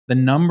the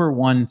number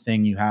one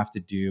thing you have to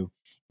do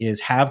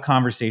is have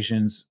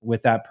conversations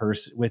with that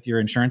person, with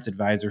your insurance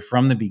advisor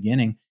from the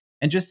beginning,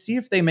 and just see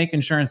if they make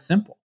insurance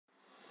simple.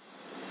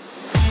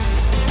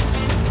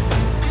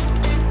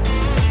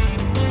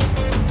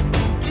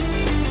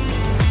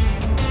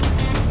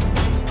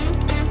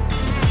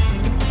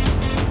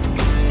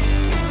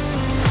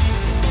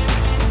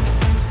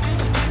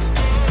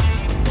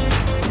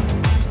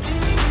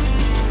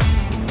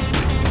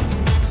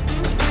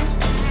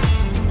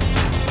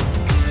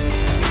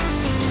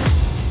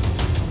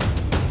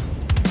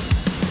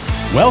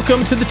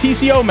 Welcome to the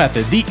TCO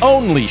Method, the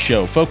only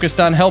show focused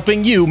on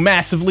helping you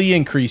massively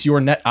increase your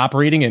net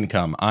operating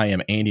income. I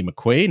am Andy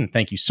McQuaid, and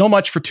thank you so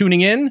much for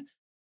tuning in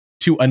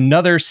to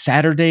another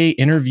Saturday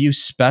interview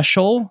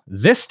special,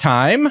 this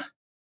time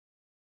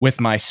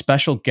with my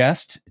special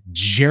guest,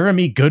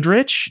 Jeremy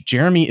Goodrich.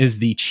 Jeremy is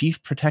the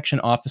Chief Protection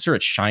Officer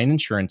at Shine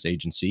Insurance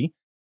Agency,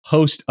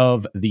 host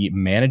of the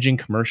Managing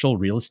Commercial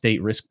Real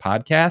Estate Risk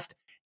podcast,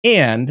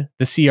 and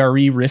the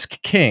CRE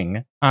Risk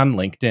King on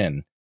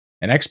LinkedIn.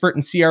 An expert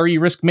in CRE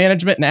risk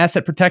management and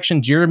asset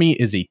protection, Jeremy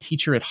is a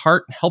teacher at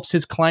heart and helps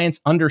his clients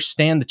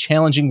understand the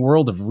challenging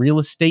world of real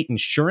estate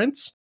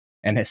insurance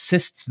and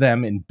assists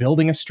them in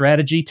building a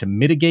strategy to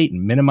mitigate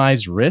and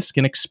minimize risk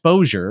and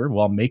exposure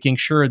while making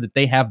sure that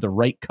they have the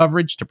right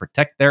coverage to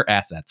protect their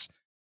assets.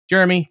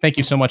 Jeremy, thank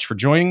you so much for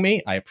joining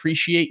me. I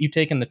appreciate you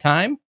taking the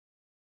time.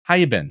 How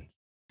you been?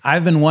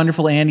 I've been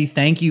wonderful, Andy.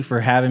 Thank you for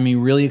having me.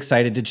 Really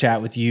excited to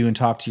chat with you and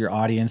talk to your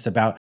audience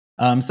about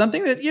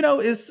something that,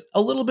 is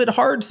a little bit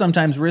hard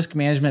sometimes, risk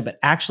management, but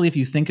actually, if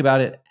you think about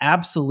it,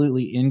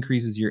 absolutely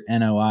increases your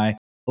NOI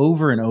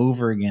over and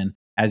over again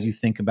as you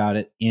think about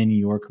it in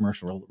your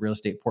commercial real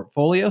estate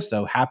portfolio.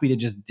 So happy to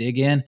just dig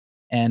in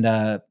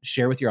and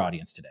share with your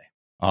audience today.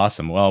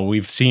 Awesome. Well,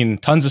 we've seen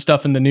tons of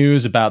stuff in the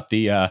news about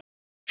the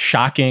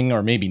shocking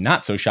or maybe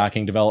not so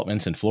shocking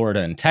developments in Florida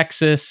and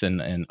Texas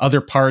and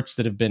other parts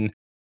that have been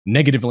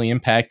negatively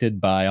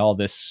impacted by all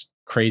this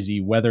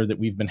crazy weather that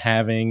we've been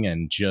having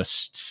and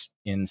just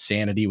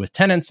insanity with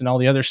tenants and all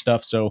the other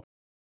stuff. So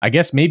I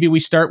guess maybe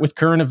we start with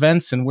current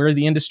events and where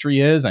the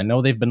industry is. I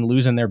know they've been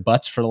losing their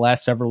butts for the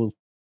last several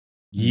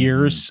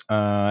years,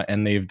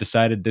 and they've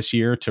decided this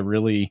year to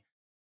really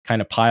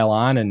kind of pile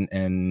on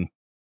and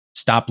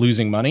stop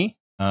losing money.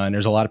 And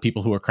there's a lot of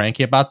people who are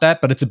cranky about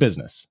that, but it's a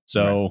business.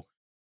 So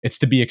It's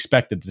to be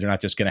expected that they're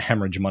not just going to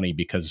hemorrhage money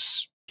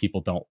because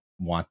people don't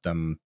want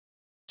them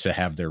to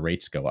have their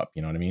rates go up.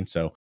 You know what I mean?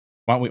 So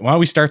why don't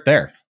we start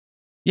there?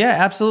 Yeah,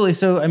 absolutely.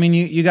 So, I mean,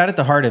 you got at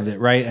the heart of it,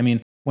 right? I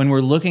mean, when we're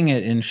looking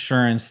at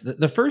insurance,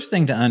 the first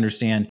thing to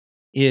understand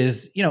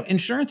is,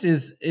 insurance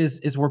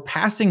is we're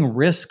passing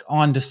risk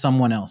on to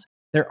someone else.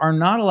 There are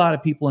not a lot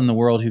of people in the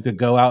world who could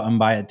go out and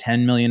buy a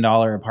 $10 million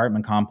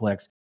apartment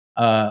complex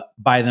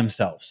by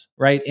themselves,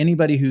 right?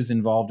 Anybody who's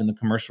involved in the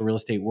commercial real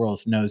estate world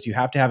knows you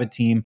have to have a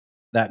team.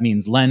 That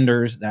means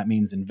lenders, that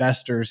means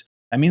investors,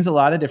 that means a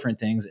lot of different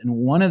things. And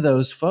one of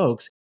those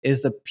folks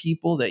is the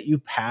people that you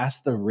pass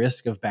the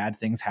risk of bad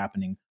things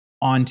happening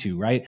onto,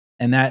 right?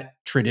 And that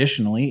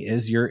traditionally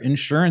is your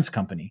insurance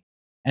company.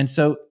 And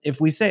so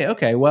if we say,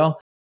 okay, well,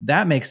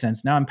 that makes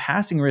sense. Now I'm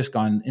passing risk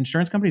on.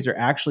 Insurance companies are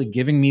actually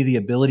giving me the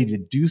ability to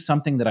do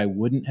something that I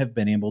wouldn't have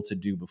been able to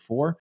do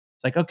before.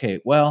 It's like, okay,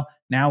 well,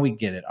 now we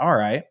get it. All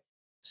right.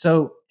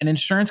 So an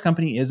insurance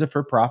company is a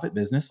for-profit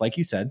business, like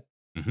you said,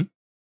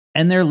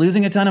 and they're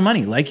losing a ton of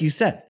money, like you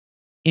said.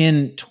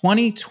 In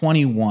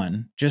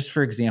 2021, just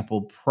for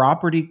example,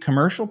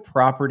 commercial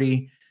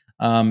property,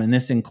 and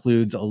this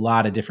includes a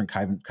lot of different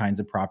kinds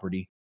of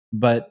property,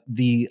 but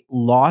the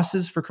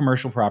losses for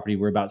commercial property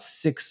were about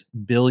 $6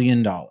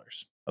 billion.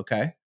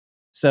 Okay.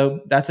 So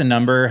that's a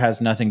number, has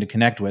nothing to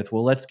connect with.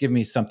 Well, let's give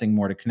me something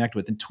more to connect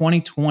with. In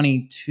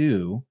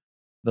 2022,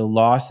 the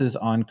losses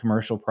on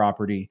commercial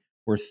property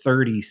were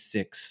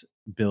 $36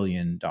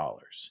 billion.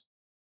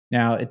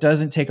 Now, it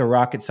doesn't take a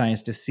rocket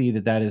science to see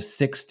that that is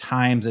 6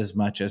 times as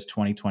much as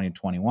 2020 and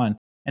 2021.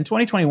 And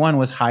 2021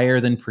 was higher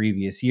than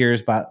previous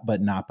years, but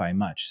not by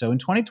much. So in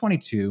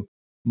 2022,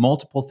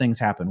 multiple things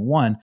happened.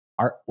 One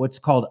are what's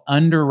called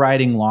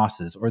underwriting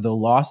losses, or the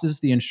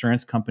losses the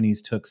insurance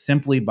companies took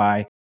simply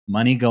by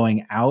money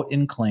going out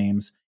in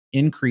claims,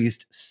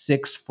 increased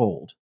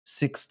 6-fold,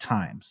 6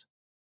 times.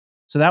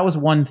 So that was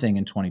one thing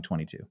in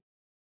 2022.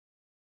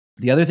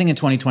 The other thing in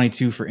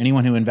 2022, for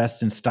anyone who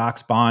invests in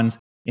stocks, bonds,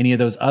 any of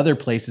those other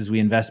places we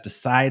invest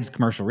besides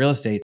commercial real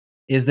estate,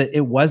 is that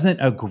it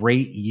wasn't a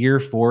great year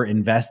for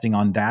investing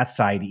on that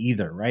side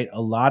either, right?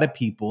 A lot of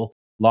people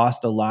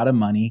lost a lot of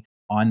money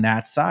on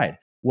that side.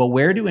 Well,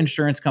 where do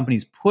insurance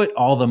companies put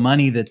all the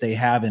money that they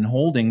have in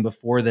holding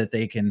before that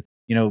they can,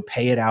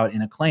 pay it out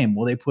in a claim?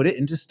 Well, they put it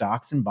into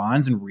stocks and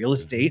bonds and real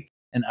estate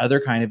and other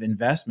kind of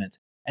investments.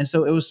 And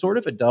so it was sort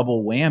of a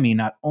double whammy.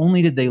 Not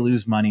only did they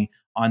lose money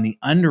on the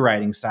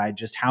underwriting side,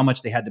 just how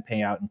much they had to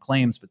pay out in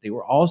claims, but they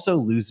were also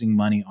losing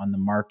money on the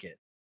market.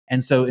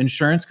 And so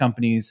insurance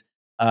companies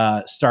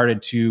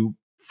started to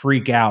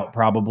freak out,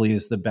 probably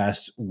is the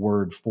best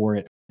word for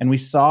it. And we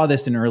saw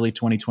this in early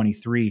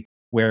 2023,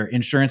 where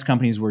insurance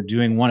companies were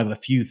doing one of a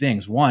few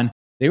things. One,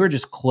 They were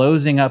just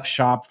closing up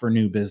shop for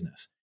new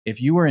business.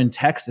 If you were in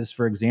Texas,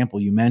 for example,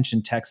 you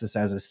mentioned Texas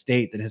as a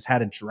state that has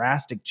had a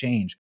drastic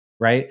change,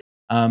 right?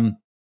 Um,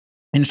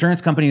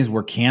 Insurance companies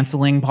were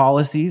canceling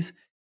policies.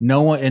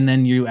 No one, and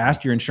then you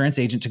asked your insurance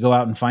agent to go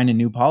out and find a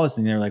new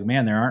policy, and they're like,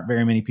 "Man, there aren't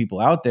very many people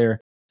out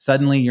there."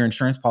 Suddenly, your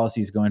insurance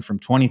policy is going from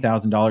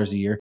 $20,000 a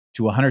year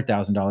to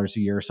 $100,000 a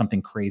year, or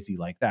something crazy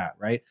like that.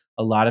 Right?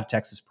 A lot of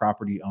Texas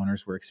property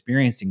owners were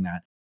experiencing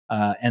that,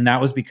 and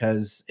that was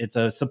because it's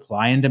a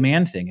supply and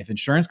demand thing. If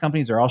insurance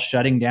companies are all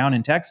shutting down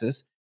in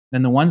Texas,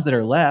 then the ones that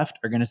are left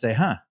are going to say,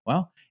 "Huh,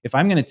 well, if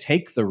I'm going to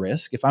take the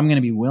risk, if I'm going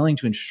to be willing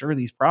to insure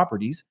these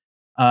properties."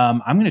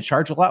 I'm going to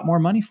charge a lot more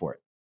money for it.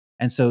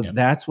 And so Yep.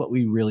 that's what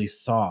we really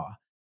saw.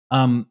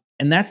 And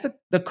that's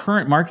the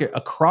current market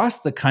across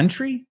the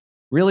country,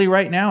 really,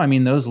 right now. I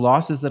mean, those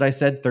losses that I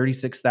said,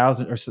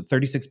 36,000 or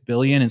 36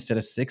 billion instead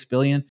of 6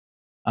 billion.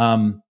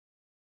 Um,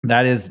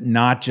 that is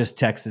not just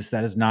Texas.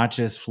 That is not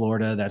just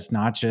Florida. That's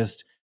not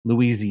just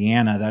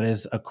Louisiana. That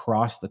is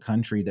across the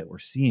country that we're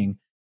seeing.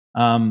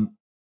 Um,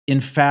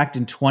 in fact,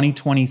 in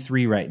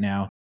 2023, right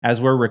now,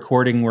 as we're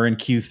recording, we're in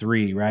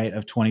Q3, right,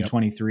 of Yep.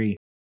 2023.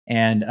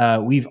 And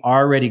we've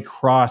already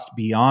crossed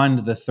beyond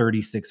the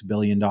 $36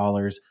 billion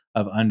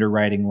of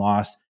underwriting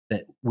loss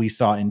that we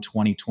saw in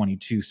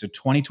 2022. So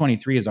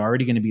 2023 is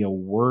already going to be a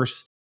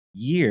worse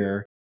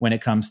year when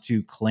it comes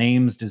to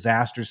claims,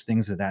 disasters,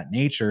 things of that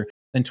nature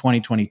than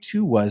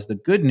 2022 was. The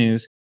good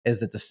news is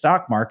that the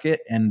stock market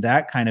and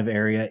that kind of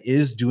area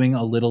is doing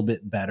a little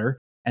bit better.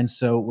 And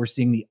so we're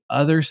seeing the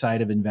other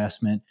side of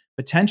investment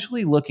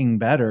potentially looking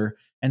better.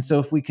 And so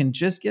if we can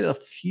just get a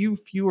few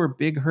fewer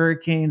big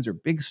hurricanes or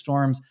big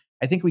storms,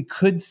 I think we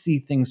could see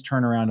things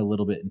turn around a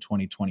little bit in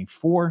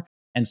 2024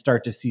 and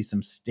start to see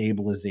some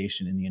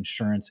stabilization in the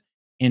insurance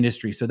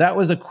industry. So that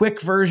was a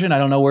quick version. I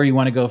don't know where you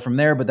want to go from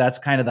there, but that's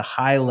kind of the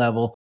high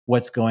level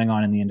what's going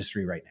on in the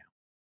industry right now.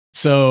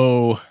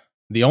 So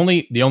the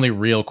only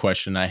real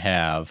question I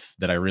have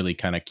that I really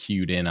kind of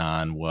cued in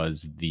on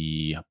was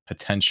the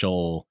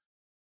potential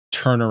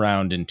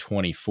turnaround in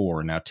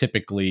 24. Now,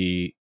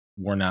 typically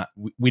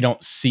we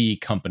don't see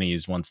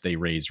companies once they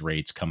raise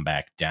rates come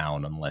back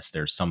down unless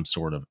there's some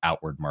sort of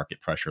outward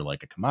market pressure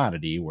like a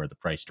commodity where the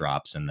price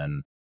drops, and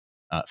then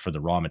for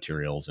the raw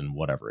materials and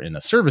whatever. In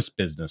a service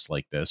business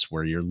like this,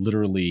 where you're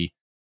literally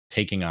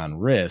taking on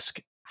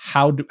risk,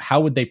 how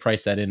would they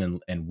price that in,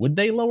 and would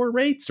they lower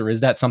rates, or is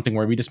that something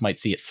where we just might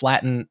see it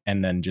flatten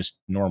and then just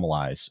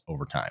normalize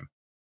over time?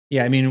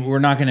 Yeah, I mean, we're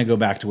not going to go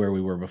back to where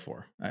we were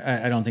before.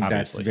 I don't think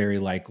that's Obviously, very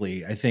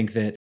likely. I think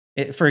that,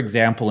 for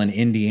example, in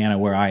Indiana,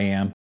 where I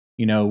am,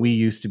 we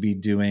used to be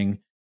doing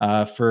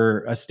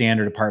for a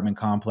standard apartment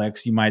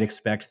complex, you might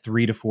expect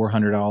 $300 to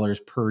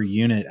 $400 per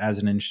unit as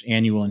an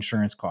annual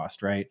insurance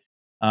cost, right?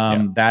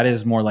 yeah. That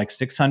is more like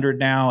 600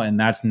 now, and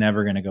that's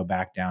never going to go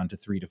back down to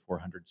 $300 to $400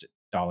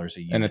 a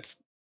And unit.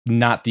 it's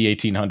not the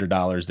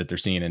 $1,800 that they're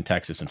seeing in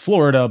Texas and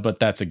Florida, but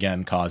that's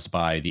again caused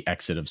by the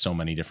exit of so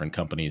many different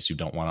companies who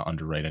don't want to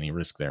underwrite any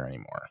risk there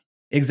anymore.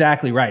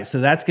 Exactly right. So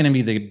that's going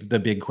to be the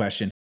big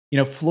question.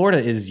 Florida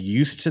is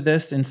used to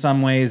this in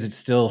some ways. It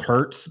still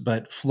hurts,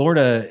 but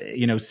Florida,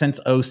 since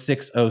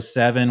 06,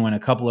 '07, when a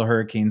couple of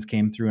hurricanes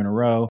came through in a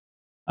row,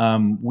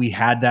 we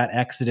had that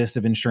exodus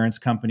of insurance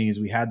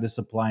companies. We had the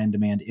supply and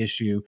demand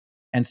issue.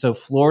 And so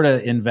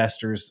Florida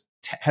investors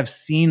have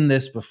seen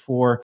this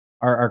before,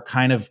 are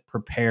kind of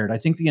prepared. I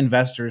think the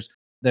investors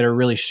that are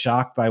really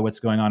shocked by what's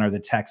going on are the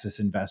Texas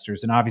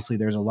investors. And obviously,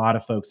 there's a lot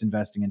of folks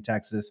investing in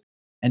Texas,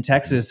 and Mhm.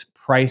 Texas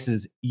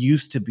prices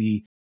used to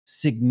be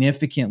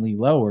significantly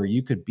lower.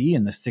 You could be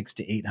in the $600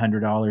 to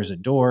 $800 a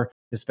door,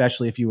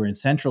 especially if you were in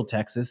Central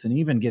Texas, and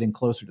even getting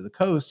closer to the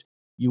coast,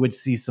 you would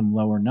see some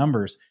lower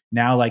numbers.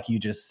 Now, like you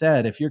just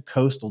said, if you're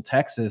coastal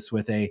Texas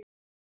with a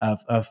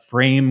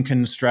frame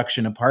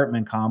construction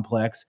apartment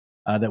complex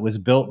that was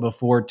built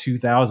before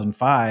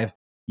 2005,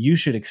 you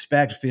should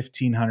expect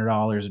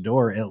 $1,500 a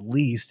door at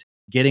least,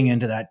 getting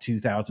into that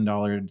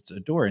 $2,000 a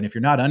door. And if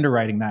you're not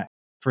underwriting that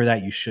for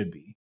that, you should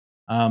be.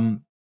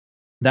 Um,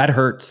 that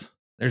hurts.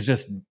 There's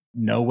just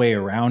no way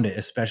around it,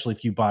 especially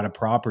if you bought a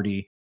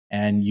property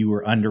and you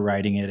were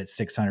underwriting it at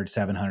 $600,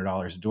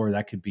 $700 a door.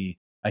 That could be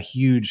a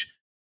huge,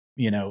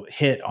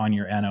 hit on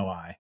your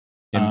NOI.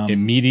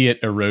 Immediate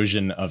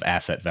erosion of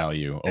asset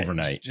value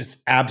overnight. Just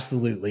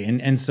absolutely.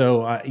 And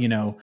so,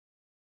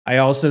 I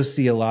also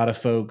see a lot of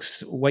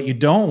folks. What you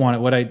don't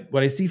want, what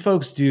I see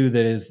folks do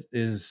that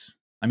is,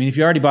 I mean, if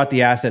you already bought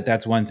the asset,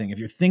 that's one thing. If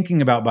you're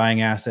thinking about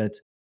buying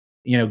assets,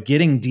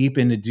 getting deep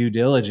into due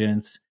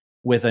diligence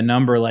with a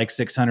number like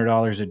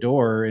 $600 a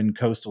door in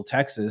coastal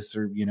Texas,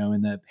 or,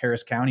 in the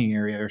Harris County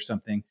area or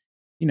something,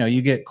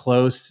 you get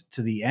close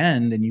to the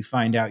end and you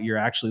find out you're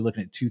actually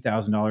looking at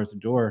 $2,000 a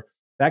door.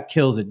 That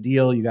kills a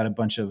deal. You got a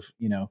bunch of,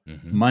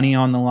 Mhm. money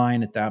on the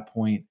line at that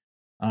point.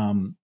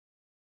 Um,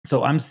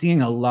 so I'm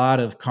seeing a lot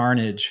of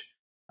carnage,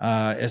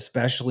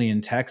 especially in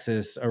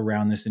Texas,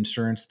 around this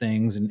insurance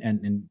things,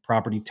 and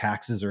property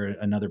taxes are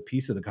another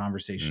piece of the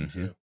conversation Mhm.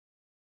 too.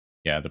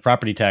 Yeah, the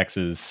property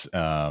taxes.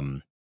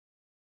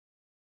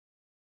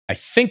 I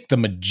think the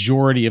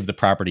majority of the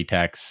property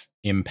tax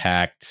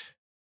impact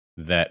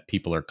that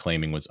people are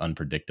claiming was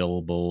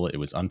unpredictable. It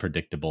was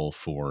unpredictable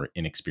for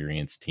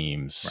inexperienced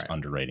teams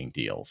underwriting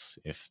deals.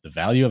 If the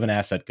value of an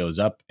asset goes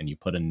up and you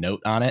put a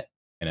note on it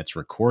and it's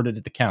recorded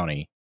at the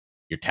county,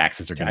 your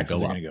taxes are going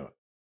to go up.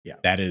 Yeah.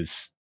 That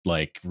is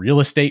like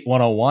real estate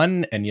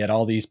 101. And yet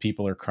all these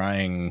people are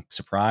crying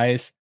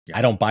surprise. Yeah.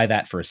 I don't buy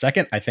that for a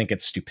second. I think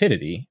it's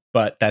stupidity,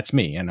 but that's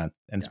me, and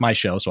it's my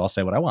show, so I'll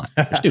say what I want.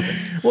 They're stupid.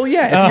 Well,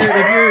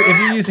 yeah, if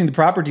you're using the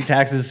property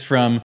taxes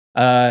from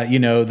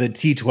the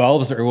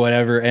T12s or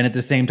whatever, and at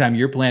the same time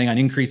you're planning on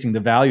increasing the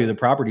value of the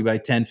property by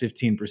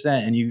 10-15%,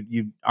 and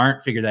you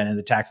aren't figured that into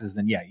the taxes,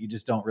 then yeah, you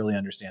just don't really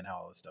understand how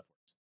all this stuff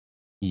works.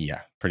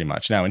 Yeah, pretty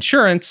much. Now,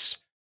 insurance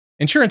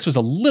was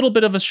a little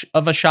bit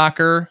of a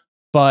shocker,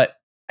 but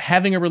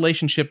having a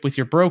relationship with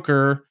your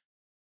broker,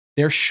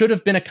 there should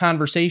have been a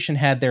conversation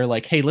had there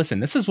like, hey, listen,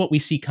 this is what we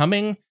see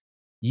coming.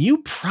 You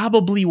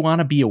probably want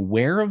to be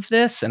aware of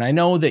this. And I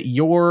know that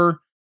you're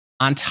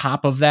on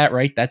top of that,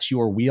 right? That's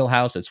your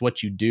wheelhouse. That's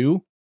what you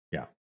do.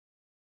 Yeah.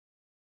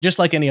 Just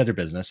like any other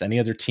business, any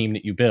other team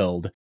that you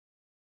build,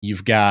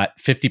 you've got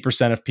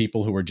 50% of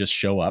people who are just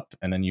show up.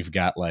 And then you've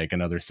got like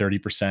another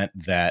 30%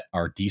 that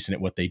are decent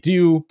at what they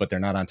do, but they're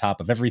not on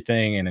top of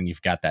everything. And then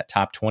you've got that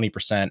top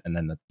 20% and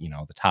then the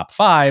top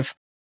 5.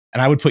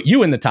 And I would put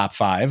you in the top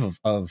 5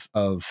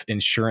 of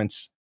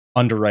insurance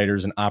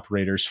underwriters and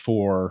operators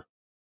for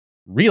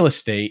real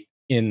estate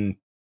in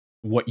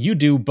what you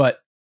do, but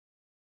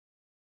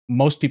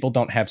most people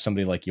don't have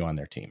somebody like you on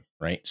their team,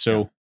 right?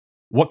 So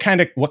what kind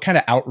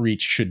of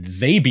outreach should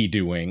they be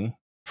doing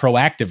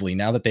proactively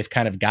now that they've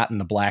kind of gotten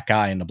the black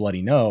eye and the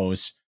bloody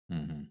nose?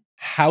 Mm-hmm.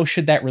 How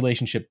should that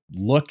relationship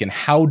look, and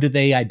how do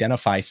they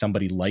identify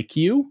somebody like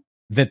you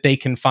that they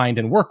can find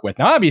and work with?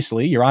 Now,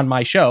 obviously, you're on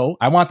my show.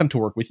 I want them to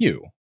work with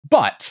you,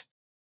 but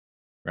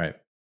right.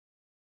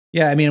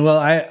 Yeah, I mean, well,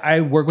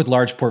 I work with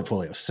large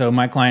portfolios. So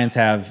my clients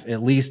have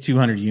at least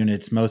 200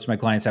 units. Most of my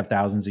clients have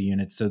thousands of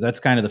units. So that's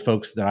kind of the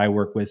folks that I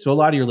work with. So a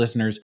lot of your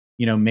listeners,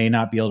 may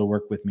not be able to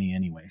work with me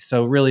anyway.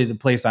 So really the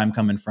place I'm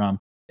coming from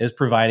is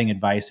providing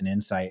advice and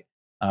insight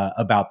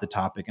about the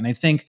topic. And I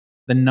think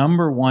the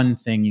number one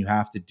thing you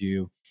have to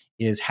do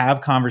is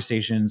have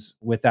conversations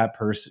with that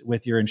person,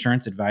 with your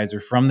insurance advisor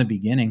from the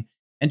beginning,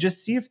 and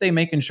just see if they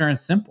make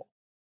insurance simple,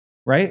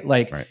 right?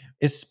 Like,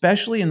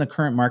 especially in the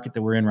current market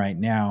that we're in right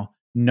now,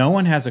 no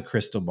one has a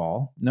crystal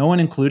ball. No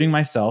one, including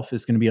myself,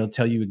 is going to be able to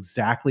tell you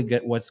exactly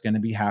what's going to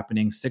be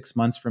happening 6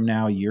 months from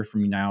now, a year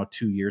from now,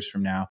 2 years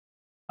from now.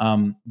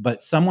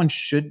 But someone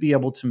should be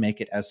able to make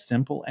it as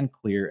simple and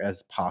clear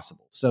as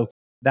possible. So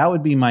that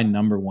would be my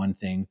number one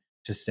thing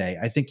to say.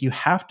 I think you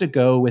have to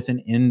go with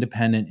an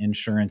independent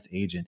insurance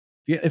agent.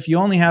 If you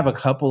only have a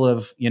couple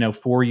of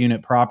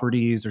 4-unit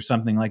properties or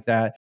something like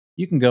that,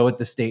 you can go with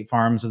the State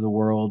Farms of the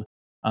world,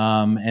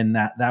 and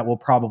that will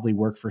probably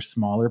work for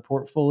smaller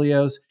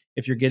portfolios.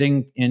 If you're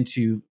getting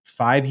into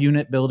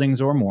 5-unit buildings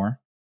or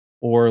more,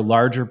 or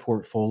larger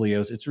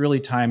portfolios, it's really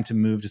time to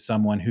move to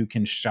someone who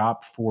can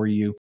shop for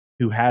you,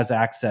 who has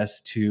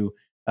access to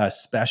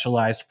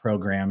specialized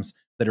programs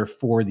that are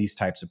for these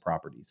types of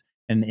properties.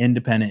 An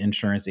independent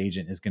insurance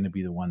agent is going to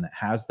be the one that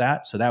has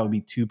that. So that would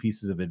be 2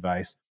 pieces of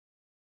advice.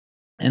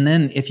 And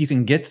then if you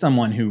can get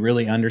someone who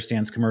really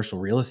understands commercial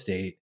real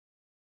estate,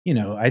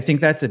 I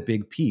think that's a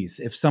big piece.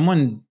 If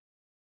someone,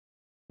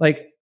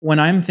 like, when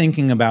I'm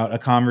thinking about a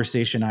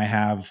conversation I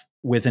have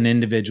with an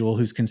individual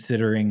who's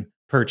considering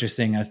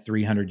purchasing a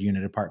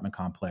 300-unit apartment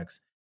complex,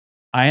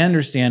 I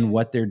understand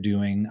what they're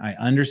doing. I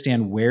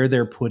understand where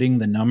they're putting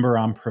the number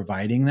I'm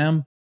providing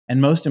them.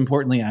 And most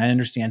importantly, I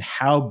understand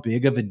how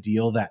big of a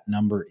deal that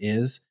number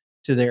is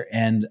to their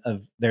end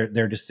of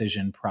their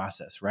decision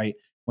process, right?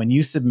 When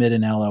you submit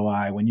an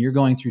LOI, when you're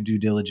going through due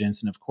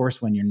diligence, and of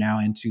course, when you're now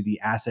into the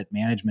asset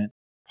management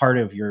part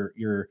of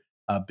your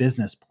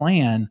business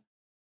plan,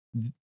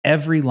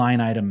 every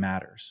line item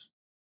matters.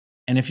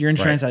 And if your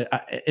insurance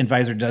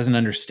advisor doesn't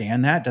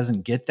understand that,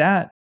 doesn't get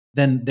that,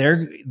 then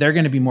they're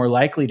going to be more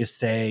likely to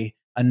say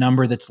a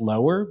number that's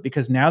lower,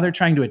 because now they're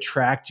trying to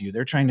attract you.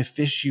 They're trying to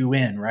fish you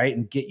in, right?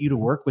 And get you to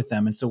work with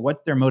them. And so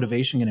what's their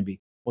motivation going to be?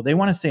 Well, they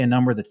want to say a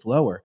number that's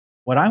lower.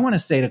 What I want to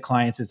say to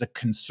clients is a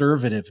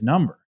conservative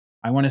number.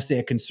 I want to say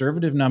a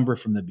conservative number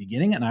from the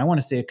beginning, and I want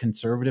to say a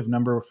conservative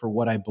number for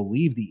what I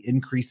believe the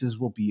increases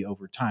will be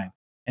over time.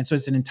 And so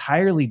it's an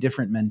entirely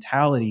different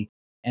mentality.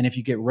 And if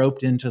you get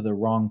roped into the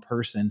wrong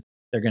person,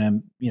 they're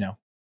going to,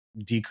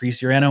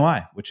 decrease your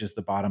NOI, which is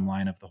the bottom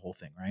line of the whole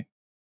thing, right?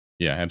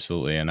 Yeah,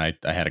 absolutely. And I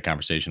had a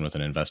conversation with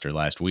an investor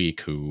last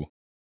week who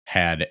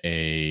had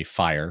a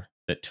fire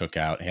that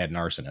had an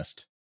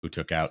arsonist who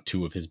took out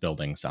 2 of his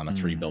buildings on a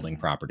 3-building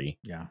property.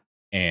 Yeah.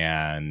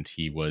 And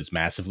he was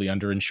massively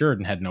underinsured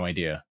and had no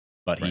idea.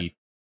 But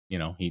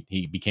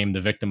he became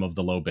the victim of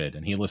the low bid,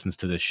 and he listens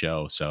to this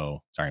show.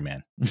 So sorry,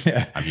 man.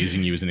 I'm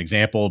using you as an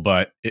example,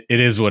 but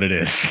it is what it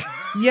is.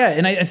 Yeah.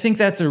 And I think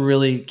that's a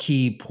really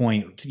key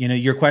point.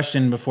 Your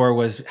question before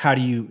was, how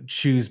do you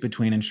choose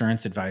between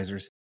insurance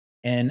advisors?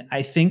 And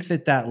I think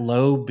that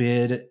low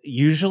bid,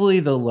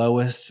 usually the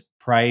lowest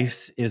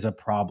price is a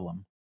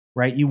problem,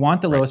 right? You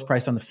want the Right. lowest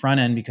price on the front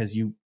end because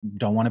you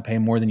don't want to pay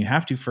more than you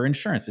have to for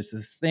insurance. It's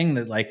this thing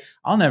that like,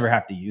 I'll never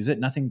have to use it.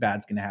 Nothing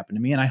bad's going to happen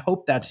to me. And I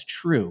hope that's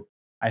true.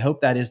 I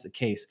hope that is the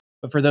case.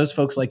 But for those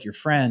folks like your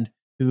friend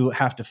who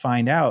have to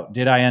find out,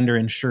 did I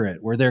underinsure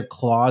it? Were there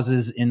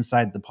clauses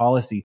inside the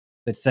policy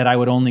that said I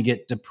would only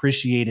get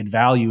depreciated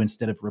value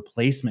instead of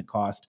replacement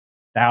cost,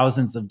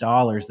 thousands of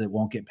dollars that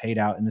won't get paid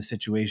out in the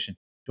situation?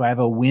 Do I have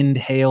a wind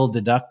hail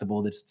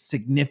deductible that's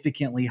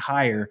significantly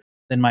higher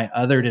than my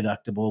other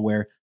deductible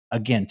where,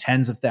 again,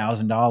 tens of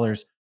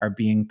 $1,000s are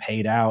being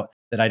paid out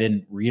that I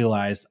didn't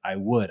realize I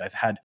would? I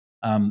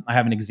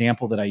have an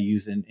example that I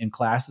use in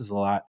classes a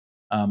lot,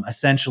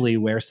 essentially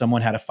where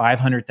someone had a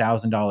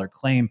 $500,000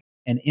 claim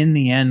and in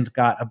the end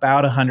got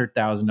about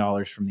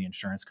 $100,000 from the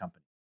insurance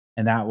company.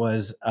 And that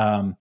was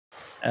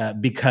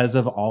because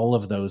of all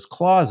of those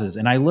clauses.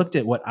 And I looked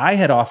at what I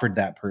had offered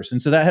that person.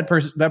 So that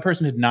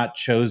person had not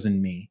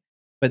chosen me.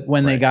 But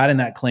when they got in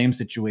that claim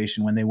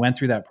situation, when they went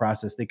through that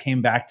process, they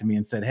came back to me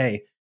and said,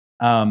 hey,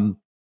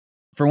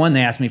 for one,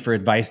 they asked me for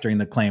advice during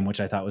the claim, which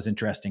I thought was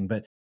interesting.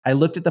 But I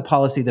looked at the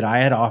policy that I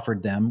had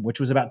offered them, which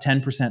was about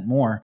 10%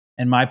 more.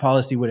 And my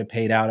policy would have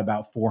paid out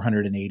about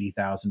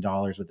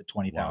 $480,000 with a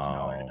 $20,000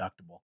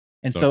 deductible.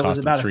 And so it was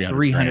about a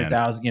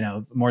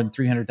 $300,000, more than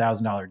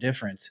 $300,000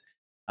 difference.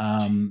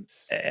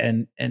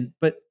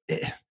 But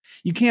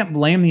you can't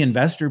blame the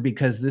investor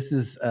because this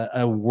is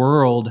a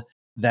world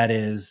that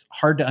is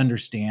hard to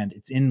understand.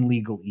 It's in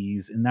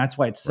legalese. And that's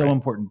why it's so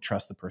important to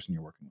trust the person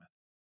you're working with.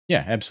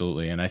 Yeah,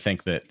 absolutely. And I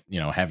think that,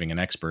 having an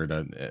expert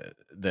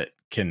that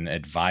can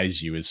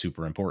advise you is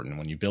super important.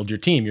 When you build your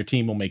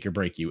team will make or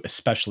break you,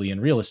 especially in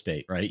real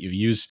estate, right? You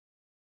use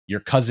your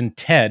cousin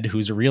Ted,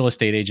 who's a real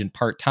estate agent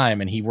part-time,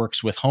 and he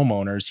works with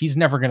homeowners. He's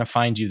never going to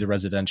find you the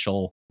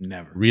residential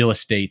real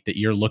estate that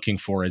you're looking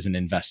for as an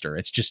investor.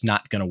 It's just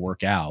not going to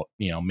work out.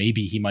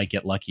 Maybe he might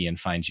get lucky and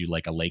find you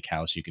like a lake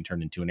house you can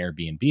turn into an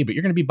Airbnb, but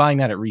you're going to be buying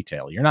that at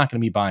retail. You're not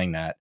going to be buying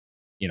that,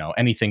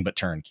 anything but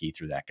turnkey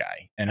through that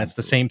guy. And It's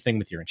the same thing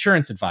with your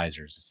insurance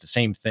advisors. It's the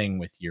same thing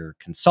with your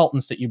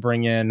consultants that you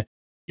bring in.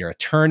 Your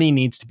attorney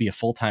needs to be a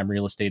full-time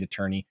real estate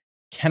attorney.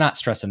 Cannot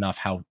stress enough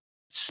how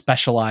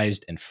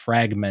specialized and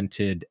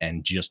fragmented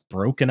and just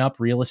broken up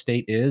real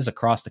estate is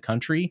across the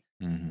country.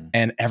 Mm-hmm.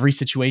 And every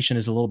situation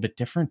is a little bit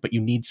different, but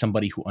you need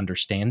somebody who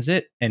understands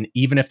it. And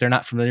even if they're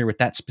not familiar with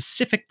that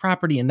specific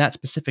property in that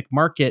specific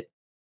market,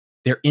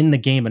 they're in the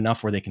game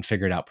enough where they can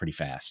figure it out pretty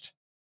fast.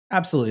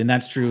 Absolutely. And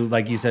that's true,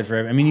 like you said,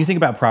 you think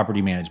about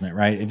property management,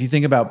 right? If you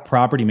think about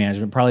property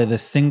management, probably the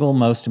single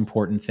most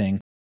important thing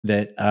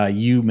that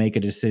you make a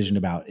decision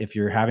about. If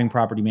you're having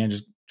property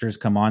managers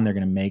come on, they're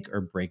going to make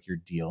or break your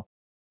deal.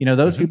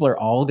 Those people are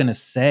all going to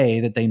say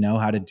that they know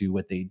how to do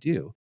what they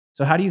do.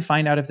 So how do you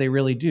find out if they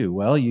really do?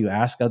 Well, you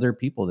ask other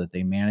people that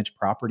they manage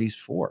properties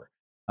for.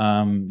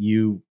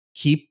 You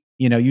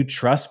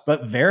trust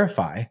but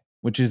verify,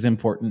 which is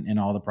important in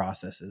all the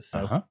processes.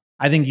 So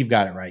I think you've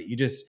got it right. You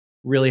just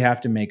really have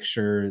to make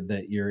sure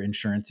that your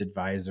insurance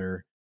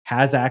advisor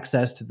has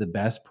access to the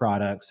best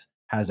products,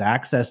 has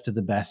access to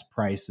the best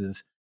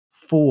prices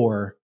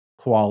for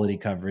quality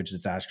coverage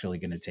that's actually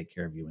going to take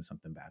care of you when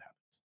something bad happens.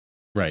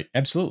 Right.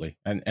 Absolutely.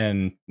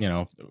 And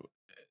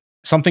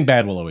something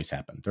bad will always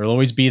happen. There'll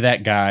always be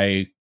that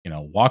guy,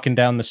 walking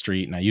down the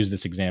street. And I use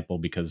this example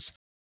because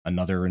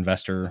another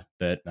investor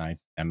that I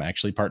am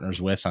actually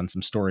partners with on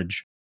some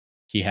storage,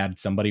 he had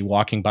somebody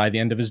walking by the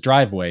end of his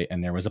driveway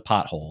and there was a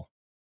pothole.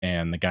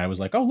 And the guy was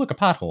like, oh, look, a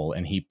pothole.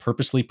 And he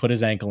purposely put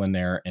his ankle in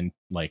there and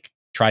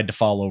tried to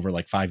fall over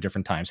 5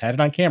 different times, had it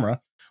on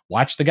camera,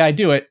 watched the guy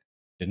do it,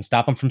 didn't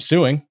stop him from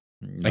suing.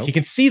 Nope. You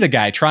can see the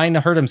guy trying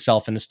to hurt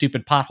himself in the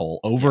stupid pothole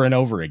over and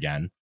over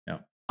again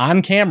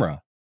on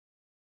camera.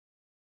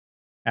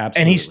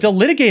 Absolutely. And he's still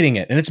litigating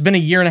it. And it's been a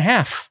year and a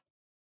half.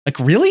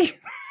 Really?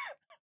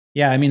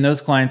 Yeah.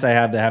 Those clients I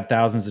have that have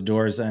thousands of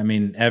doors,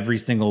 every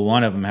single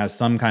one of them has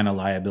some kind of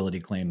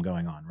liability claim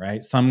going on,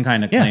 right? Some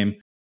kind of claim.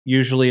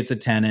 Usually it's a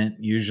tenant.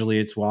 Usually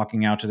it's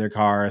walking out to their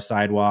car, a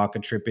sidewalk, a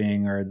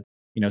tripping, or,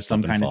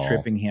 some kind of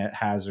tripping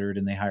hazard,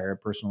 and they hire a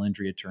personal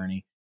injury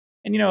attorney.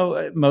 And,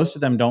 most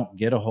of them don't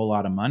get a whole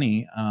lot of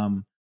money.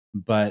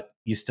 But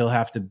you still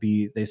have to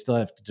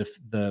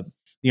the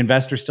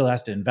investor still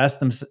has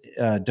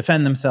to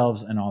defend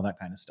themselves and all that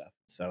kind of stuff.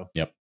 So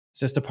it's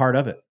just a part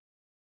of it.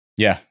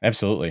 Yeah,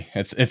 absolutely.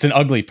 It's an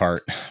ugly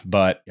part,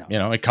 but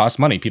it costs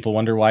money. People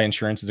wonder why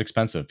insurance is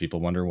expensive. People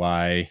wonder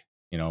why,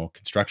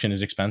 construction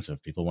is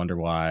expensive. People wonder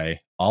why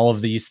all of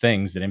these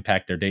things that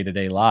impact their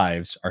day-to-day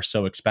lives are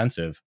so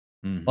expensive.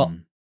 Mm-hmm. Well,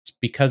 it's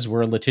because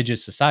we're a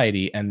litigious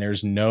society and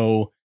there's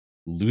no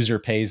loser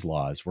pays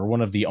laws. We're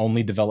one of the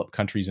only developed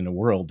countries in the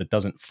world that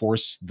doesn't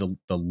force the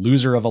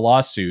loser of a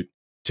lawsuit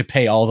to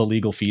pay all the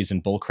legal fees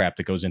and bullcrap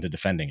that goes into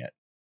defending it.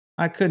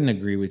 I couldn't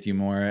agree with you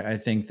more. I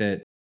think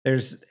that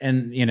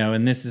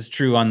and this is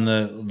true on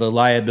the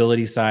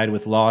liability side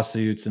with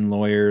lawsuits and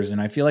lawyers. And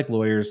I feel like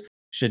lawyers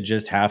should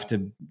just have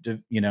to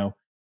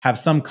have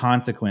some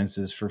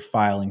consequences for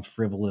filing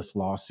frivolous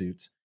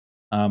lawsuits.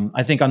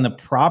 I think on the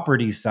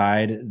property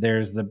side,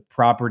 there's the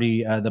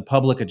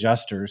public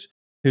adjusters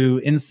who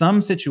in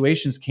some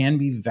situations can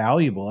be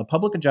valuable. A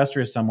public adjuster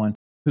is someone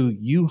who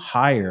you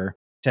hire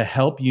to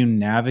help you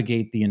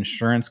navigate the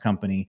insurance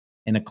company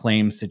in a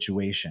claim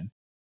situation.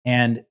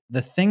 And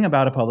the thing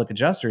about a public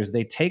adjuster is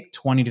they take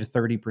 20 to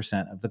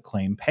 30% of the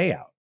claim payout,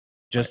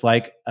 Right. just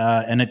like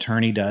an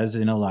attorney does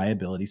in a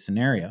liability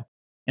scenario.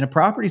 In a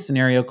property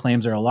scenario,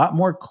 claims are a lot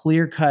more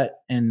clear cut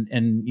and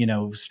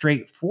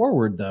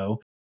straightforward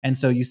though. And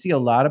so you see a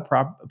lot of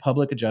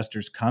public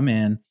adjusters come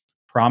in,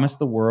 promise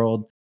the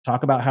world,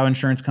 talk about how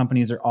insurance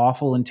companies are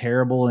awful and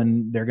terrible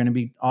and they're going to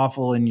be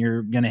awful and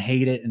you're going to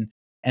hate it,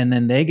 and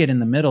then they get in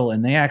the middle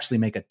and they actually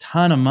make a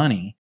ton of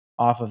money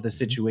off of the Mhm.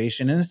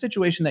 situation, in a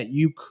situation that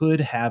you could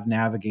have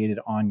navigated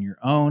on your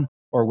own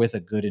or with a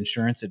good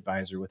insurance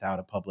advisor without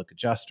a public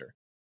adjuster.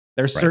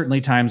 There's Right.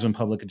 certainly times when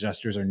public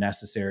adjusters are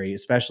necessary,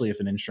 especially if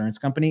an insurance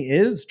company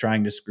is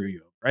trying to screw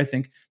you over. I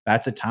think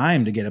that's a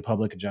time to get a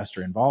public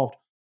adjuster involved,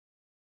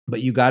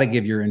 but you got to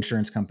give your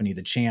insurance company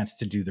the chance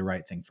to do the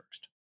right thing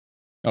first.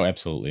 Oh,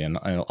 absolutely. And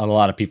a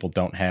lot of people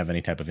don't have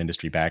any type of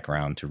industry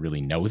background to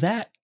really know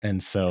that. And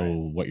Right. so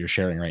what you're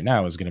sharing right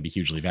now is going to be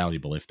hugely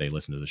valuable if they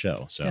listen to the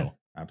show. Yeah, So,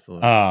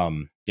 absolutely.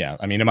 yeah,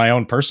 I mean, in my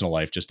own personal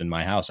life, just in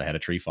my house, I had a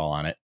tree fall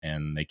on it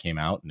and they came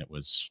out and it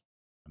was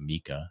a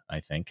Mika, I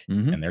think,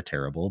 and Mhm. they're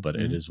terrible, but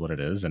it Mhm. is what it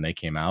is. And they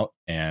came out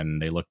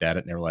and they looked at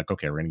it and they were like,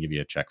 okay, we're going to give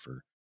you a check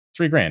for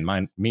 3 grand.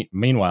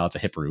 Meanwhile, it's a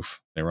hip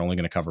roof. They were only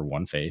going to cover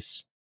one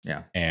face.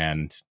 Yeah.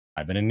 And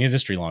I've been in the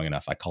industry long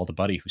enough. I called a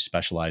buddy who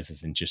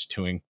specializes in just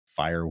doing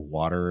fire,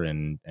 water,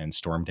 and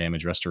storm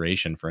damage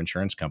restoration for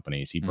insurance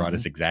companies. He brought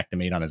his Mhm.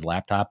 Xactimate on his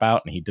laptop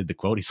out and he did the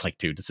quote. He's like,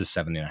 dude, this is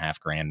 7.5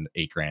 grand,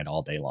 8 grand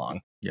all day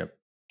long. Yep.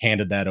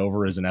 Handed that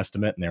over as an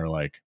estimate, and they were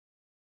like,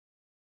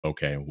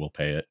 okay, we'll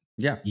pay it.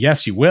 Yeah.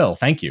 Yes, you will.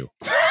 Thank you.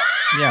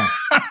 Yeah.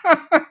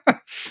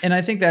 And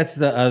I think that's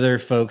the other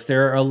folks.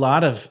 There are a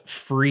lot of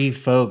free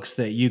folks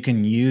that you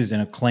can use in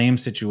a claim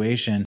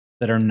situation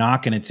that are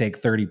not going to take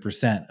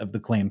 30% of the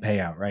claim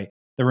payout, right?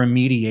 The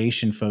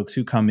remediation folks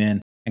who come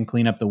in and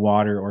clean up the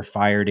water or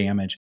fire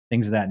damage,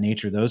 things of that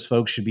nature, those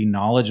folks should be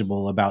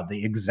knowledgeable about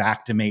the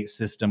Xactimate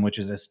system, which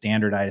is a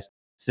standardized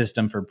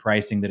system for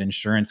pricing that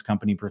insurance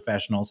company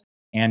professionals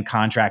and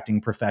contracting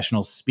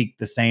professionals speak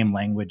the same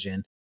language in,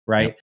 Yep.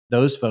 right?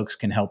 Those folks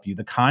can help you.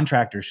 The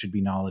contractors should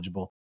be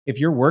knowledgeable. If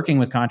you're working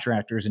with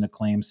contractors in a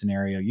claim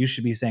scenario, you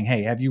should be saying,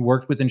 hey, have you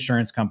worked with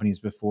insurance companies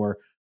before?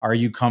 Are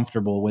you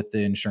comfortable with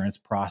the insurance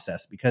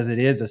process? Because it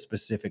is a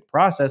specific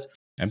process. Some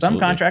Absolutely.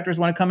 contractors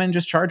want to come in and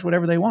just charge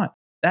whatever they want.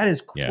 That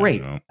is Yeah.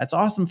 great. No. That's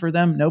awesome for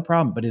them, no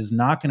problem, but is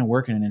not going to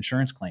work in an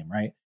insurance claim,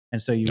 right?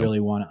 And so you Nope. really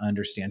want to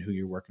understand who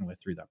you're working with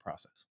through that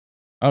process.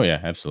 Oh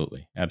yeah,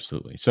 absolutely.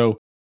 Absolutely. So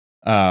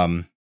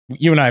Um,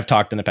 you and I have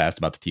talked in the past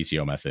about the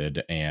TCO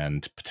method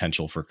and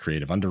potential for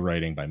creative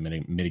underwriting by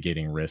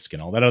mitigating risk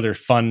and all that other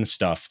fun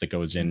stuff that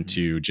goes Mhm.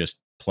 into just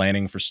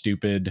planning for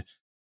stupid,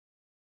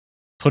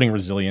 putting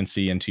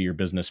resiliency into your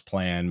business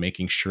plan,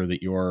 making sure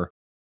that you're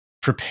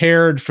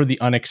prepared for the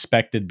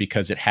unexpected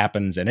because it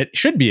happens and it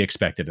should be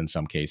expected in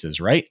some cases,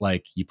 right?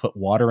 Like you put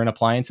water and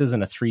appliances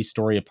in a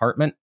 3-story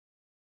apartment,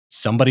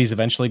 somebody's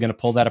eventually going to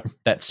pull that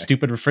Right.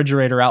 stupid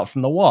refrigerator out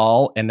from the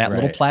wall, and that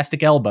little Right.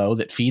 plastic elbow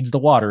that feeds the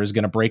water is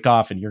going to break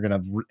off, and you're going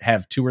to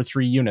have 2 or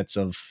 3 units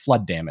of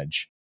flood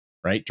damage,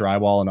 right?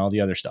 Drywall and all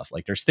the other stuff.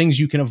 Like there's things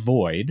you can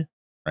avoid,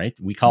 right?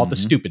 We call it the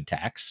Mhm. stupid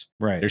tax.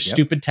 Right. There's Yep.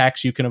 stupid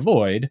tax you can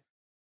avoid.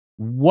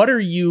 What are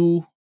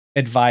you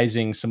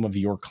advising some of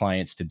your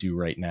clients to do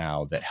right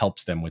now that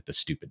helps them with the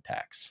stupid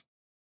tax?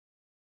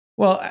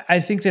 Well,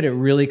 I think that it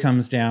really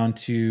comes down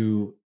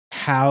to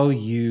how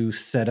you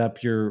set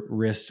up your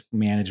risk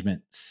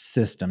management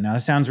system. Now, that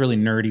sounds really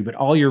nerdy, but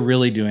all you're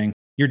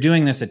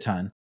doing this a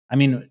ton. I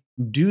mean,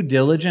 due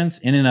diligence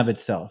in and of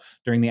itself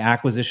during the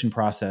acquisition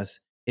process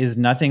is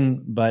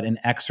nothing but an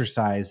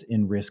exercise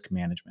in risk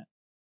management.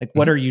 Like,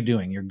 what Mhm. are you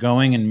doing? You're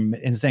going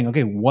and saying,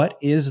 okay, what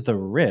is the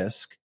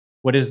risk?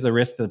 What is the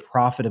risk to the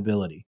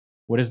profitability?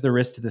 What is the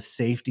risk to the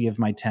safety of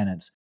my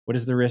tenants? What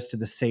is the risk to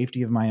the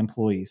safety of my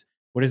employees?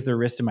 What is the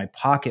risk to my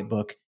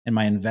pocketbook and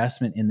my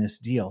investment in this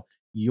deal?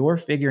 You're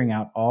figuring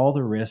out all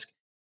the risk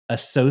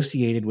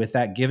associated with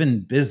that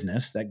given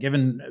business, that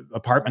given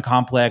apartment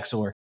complex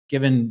or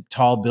given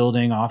tall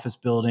building, office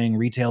building,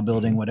 retail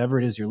building, Mhm. whatever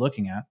it is you're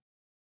looking at,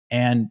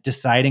 and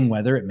deciding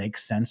whether it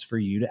makes sense for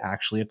you to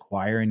actually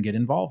acquire and get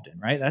involved in,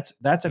 right?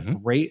 That's a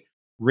Mhm. great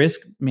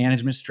risk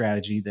management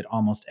strategy that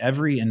almost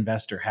every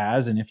investor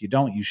has, and if you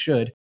don't, you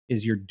should,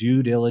 is your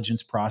due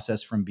diligence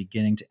process from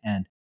beginning to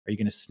end. Are you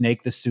going to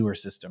snake the sewer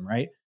system,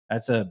 right?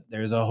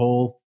 There's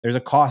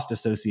a cost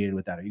associated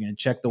with that. Are you going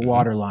to check the Mhm.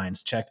 water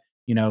lines, check,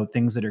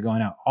 things that are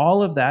going out?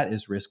 All of that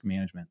is risk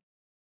management.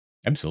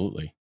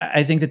 Absolutely.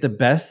 I think that the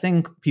best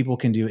thing people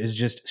can do is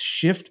just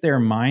shift their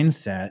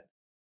mindset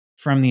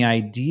from the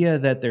idea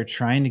that they're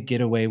trying to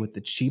get away with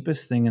the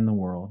cheapest thing in the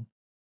world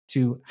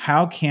to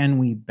how can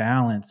we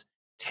balance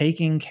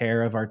taking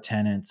care of our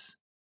tenants,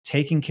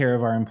 taking care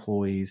of our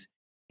employees,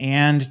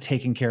 and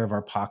taking care of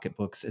our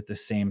pocketbooks at the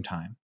same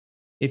time.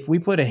 if we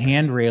put a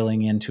hand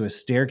railing into a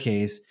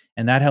staircase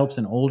and that helps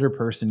an older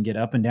person get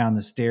up and down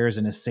the stairs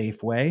in a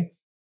safe way,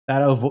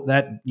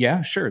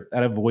 yeah, sure,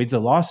 that avoids a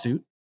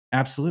lawsuit.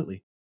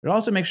 Absolutely. But it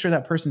also makes sure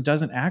that person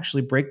doesn't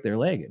actually break their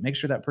leg. It makes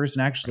sure that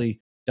person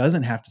actually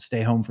doesn't have to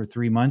stay home for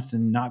 3 months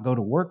and not go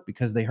to work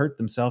because they hurt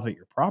themselves at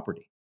your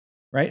property,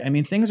 right? I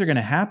mean, things are going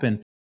to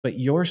happen, but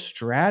your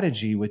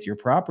strategy with your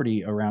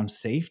property around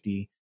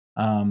safety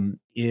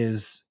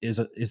is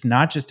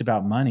not just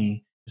about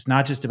money. It's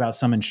not just about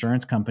some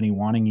insurance company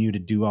wanting you to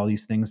do all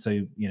these things.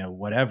 So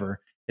whatever.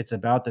 It's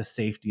about the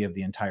safety of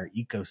the entire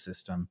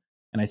ecosystem,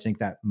 and I think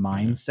that Mhm.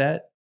 mindset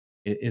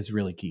is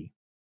really key.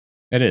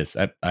 It is.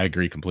 I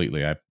agree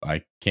completely.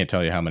 I can't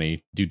tell you how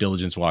many due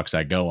diligence walks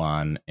I go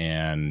on,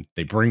 and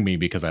they bring me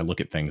because I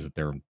look at things that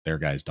their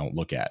guys don't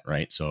look at,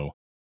 right? So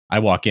I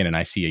walk in and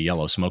I see a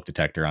yellow smoke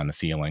detector on the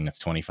ceiling that's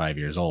 25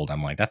 years old.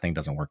 I'm like, that thing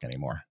doesn't work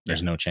anymore. Yeah.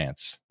 There's no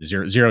chance.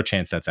 Zero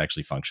chance that's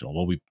actually functional.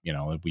 Well,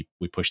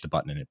 we push the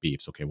button and it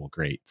beeps. Okay, well,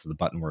 great. So the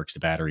button works,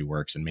 the battery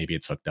works, and maybe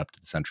it's hooked up to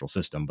the central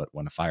system, but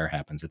when a fire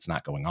happens, it's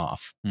not going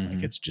off. Like,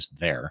 Hmm. it's just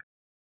there.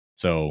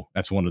 So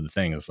that's one of the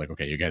things. Like,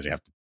 okay, you guys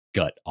have to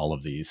gut all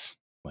of these.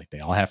 Like,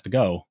 they all have to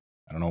go.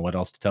 I don't know what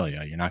else to tell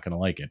you. You're not going to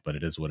like it, but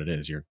it is what it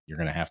is. You're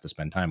going to have to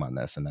spend time on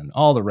this, and then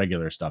all the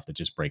regular stuff that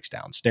just breaks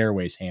down: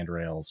 stairways,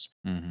 handrails,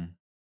 Hmm.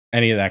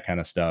 any of that kind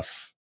of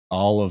stuff.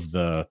 All of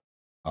the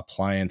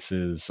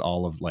appliances,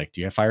 all of, like,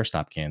 do you have fire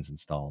stop cans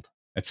installed?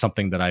 It's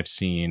something that I've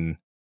seen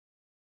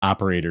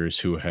operators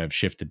who have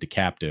shifted to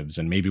captives,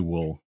 and maybe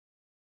we'll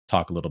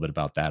talk a little bit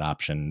about that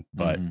option,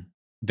 but Hmm.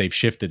 they've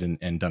shifted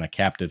and done a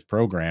captive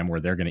program where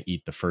they're going to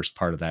eat the first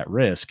part of that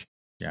risk.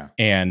 Yeah.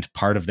 And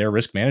part of their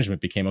risk management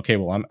became, okay,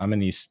 well, I'm in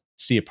these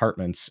C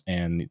apartments,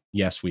 and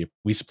yes,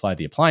 we supply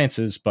the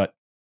appliances, but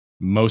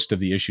most of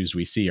the issues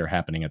we see are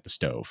happening at the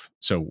stove.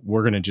 So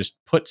we're going to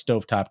just put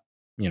stovetop,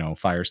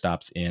 fire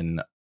stops in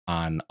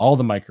on all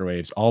the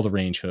microwaves, all the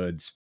range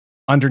hoods,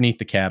 underneath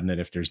the cabinet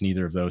if there's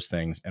neither of those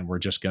things, and we're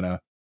just going to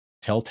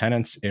tell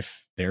tenants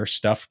if their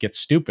stuff gets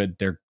stupid,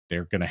 they're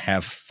going to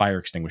have fire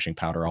extinguishing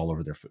powder all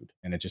over their food,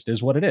 and it just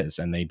is what it is,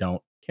 and they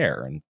don't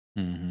care. And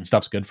Hmm.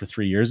 stuff's good for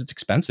 3 years. It's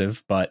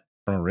expensive, but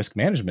from a risk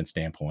management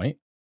standpoint,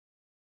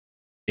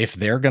 if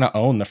they're going to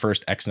own the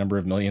first X number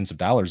of millions of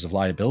dollars of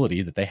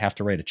liability that they have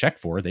to write a check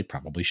for, they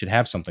probably should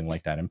have something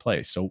like that in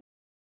place. So,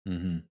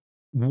 Hmm.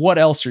 what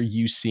else are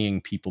you seeing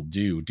people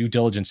do? Due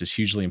diligence is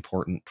hugely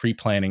important. Pre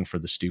planning for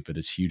the stupid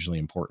is hugely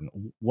important.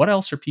 What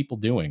else are people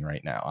doing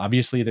right now?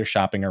 Obviously, they're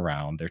shopping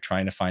around, they're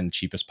trying to find the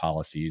cheapest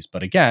policies.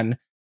 But again,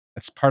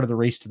 that's part of the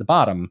race to the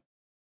bottom.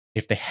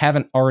 If they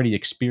haven't already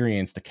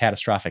experienced a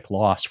catastrophic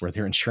loss where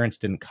their insurance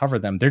didn't cover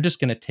them, they're just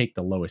going to take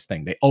the lowest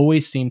thing. They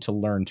always seem to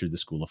learn through the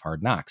school of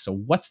hard knocks. So,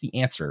 what's the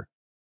answer?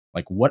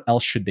 Like, what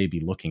else should they be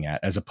looking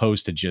at as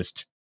opposed to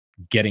just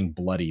getting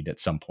bloodied at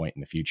some point in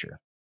the future?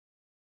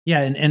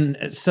 Yeah,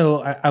 and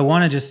so I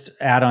want to just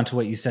add on to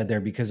what you said there,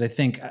 because I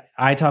think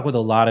I talk with a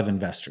lot of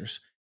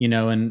investors,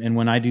 and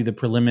when I do the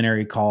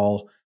preliminary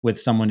call with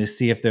someone to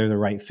see if they're the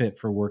right fit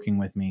for working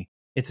with me,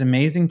 it's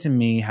amazing to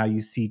me how you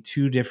see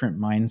two different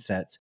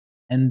mindsets,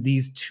 and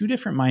these two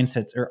different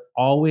mindsets are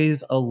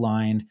always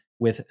aligned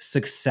with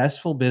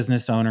successful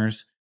business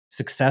owners,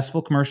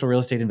 successful commercial real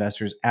estate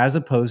investors, as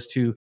opposed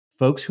to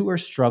folks who are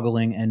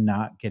struggling and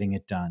not getting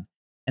it done.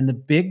 And the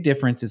big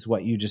difference is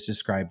what you just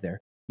described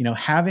there.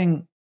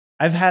 Having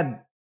I've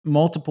had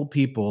multiple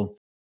people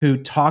who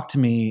talk to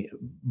me,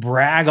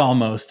 brag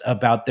almost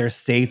about their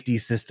safety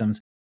systems,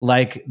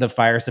 like the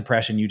fire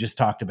suppression you just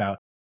talked about.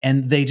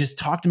 And they just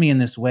talk to me in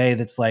this way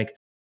that's like,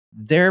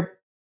 they're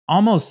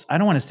almost, I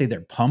don't want to say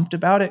they're pumped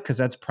about it because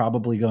that's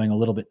probably going a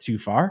little bit too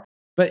far.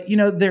 But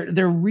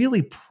they're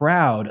really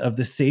proud of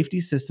the safety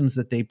systems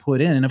that they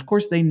put in. And of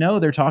course, they know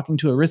they're talking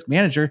to a risk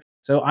manager.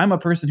 So I'm a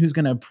person who's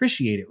going to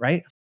appreciate it,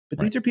 right? But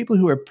Right. these are people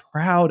who are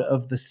proud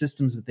of the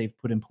systems that they've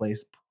put in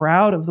place,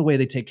 proud of the way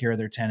they take care of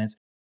their tenants,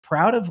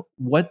 proud of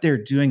what they're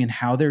doing and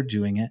how they're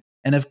doing it.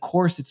 And of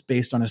course, it's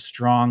based on a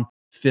strong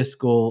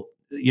fiscal,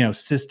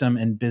 system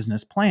and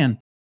business plan.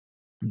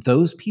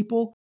 Those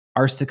people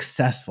are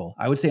successful.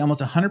 I would say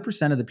almost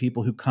 100% of the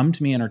people who come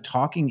to me and are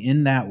talking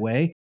in that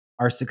way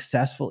are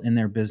successful in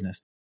their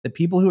business. The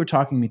people who are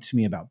talking to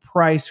me about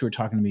price, who are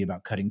talking to me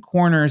about cutting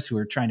corners, who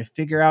are trying to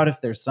figure out if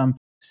there's some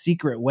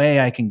secret way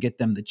I can get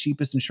them the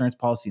cheapest insurance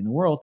policy in the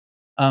world,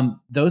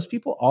 those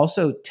people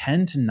also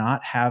tend to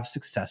not have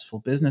successful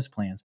business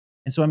plans.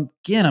 And so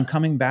I'm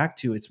coming back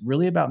to, it's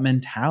really about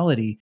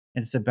mentality,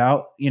 and it's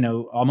about,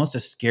 almost a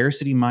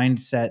scarcity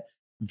mindset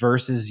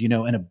versus,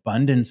 an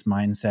abundance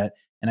mindset.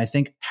 And I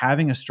think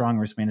having a strong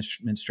risk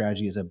management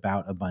strategy is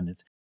about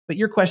abundance. But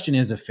your question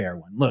is a fair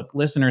one. Look,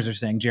 listeners are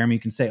saying, Jeremy,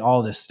 you can say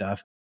all this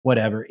stuff,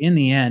 whatever. In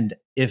the end,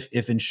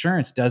 if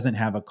insurance doesn't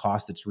have a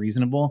cost that's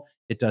reasonable,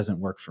 it doesn't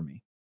work for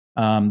me.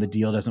 The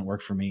deal doesn't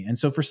work for me. And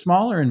so for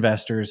smaller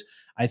investors,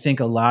 I think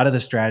a lot of the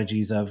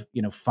strategies of,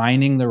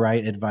 finding the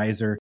right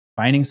advisor,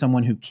 finding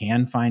someone who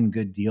can find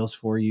good deals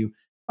for you,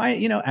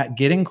 at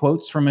getting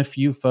quotes from a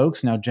few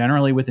folks. Now,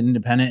 generally with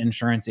independent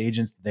insurance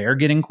agents, they're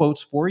getting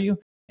quotes for you.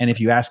 And if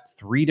you ask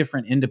three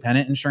different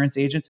independent insurance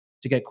agents,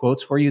 to get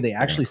quotes for you, they They're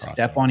going to actually cross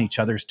step over. on each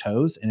other's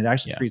toes, and it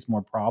actually Yeah. creates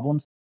more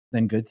problems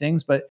than good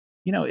things. But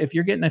if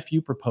you're getting a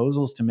few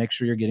proposals to make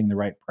sure you're getting the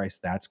right price,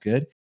 that's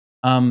good.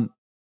 Um,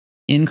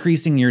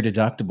 Increasing your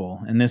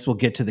deductible, and this will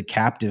get to the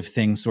captive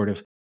thing sort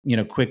of,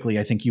 quickly.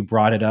 I think you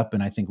brought it up,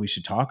 and I think we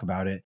should talk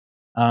about it.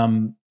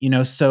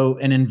 So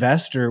an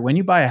investor, when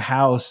you buy a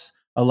house,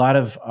 a lot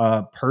of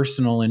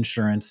personal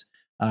insurance,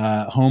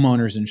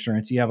 homeowners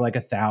insurance, you have like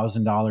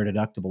 $1,000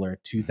 deductible or a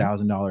Hmm.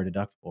 $2,000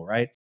 deductible,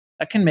 right?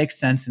 That can make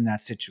sense in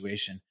that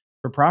situation.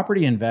 For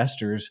property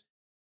investors,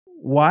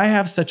 why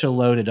have such a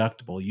low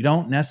deductible? You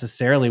don't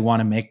necessarily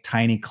want to make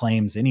tiny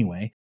claims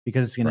anyway,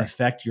 because it's going to Right.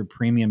 affect your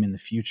premium in the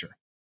future.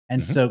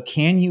 And Hmm. so,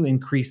 can you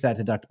increase that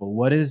deductible?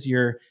 What does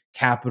your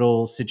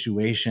capital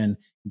situation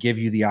give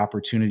you the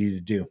opportunity to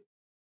do?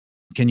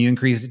 Can you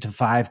increase it to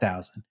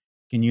 5,000?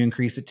 Can you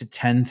increase it to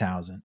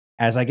 10,000?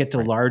 As I get to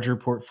Right. larger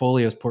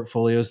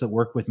portfolios that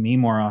work with me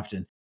more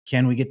often,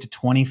 can we get to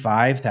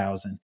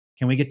 25,000?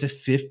 Can we get to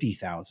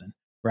 50,000?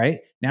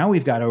 Right? Now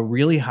we've got a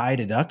really high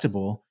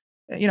deductible.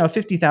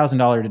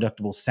 $50,000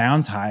 deductible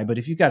sounds high, but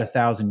if you've got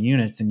 1,000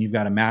 units and you've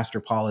got a master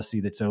policy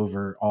that's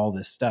over all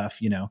this stuff,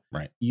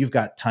 Right. you've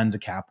got tons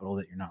of capital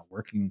that you're not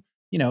working,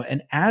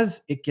 and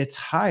as it gets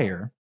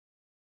higher,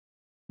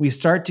 we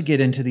start to get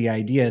into the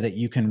idea that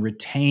you can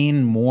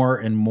retain more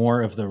and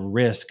more of the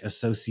risk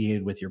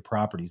associated with your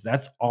properties.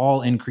 That's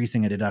all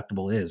increasing a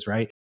deductible is,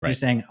 right? You're Right.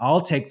 saying,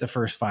 I'll take the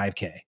first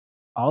 5K,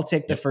 I'll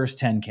take the Yep. first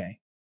 10K.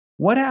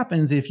 What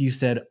happens if you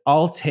said,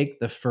 I'll take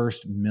the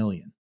first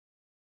million?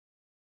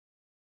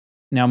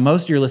 Now,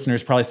 most of your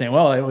listeners are probably saying,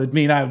 well, it would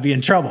mean I would be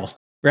in trouble,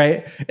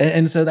 right?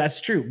 And so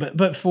that's true.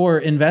 But for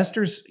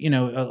investors, a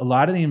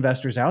lot of the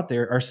investors out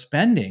there are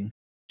spending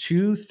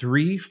 2,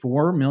 3,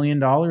 $4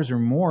 million or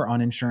more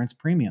on insurance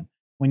premium.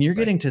 When you're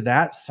Right. getting to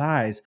that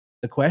size,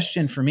 the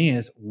question for me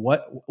is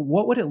what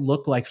would it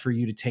look like for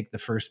you to take the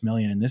first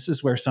million? And this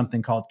is where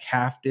something called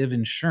captive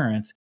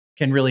insurance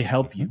can really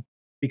help Hmm. you,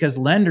 because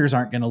lenders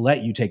aren't going to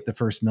let you take the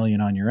first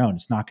million on your own.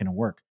 It's not going to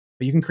work.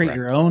 But you can create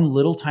your Correct. own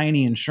little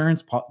tiny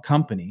insurance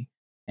company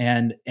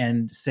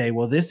and say,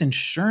 well, this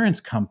insurance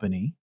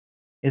company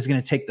is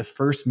going to take the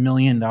first $1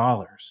 million,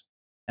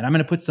 and I'm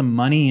going to put some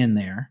money in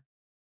there.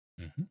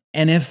 Hmm.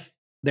 And if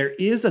there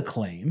is a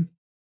claim,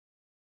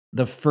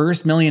 the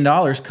first $1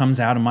 million comes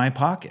out of my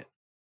pocket,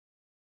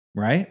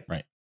 right?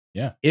 Right.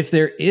 Yeah. If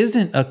there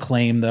isn't a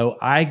claim, though,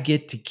 I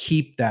get to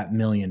keep that $1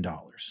 million.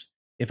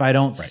 If I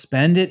don't Right.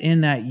 spend it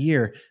in that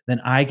year,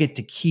 then I get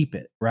to keep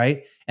it,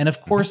 right? And of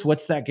Hmm. course,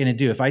 what's that going to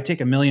do? If I take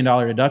 $1 million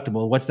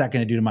deductible, what's that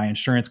going to do to my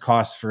insurance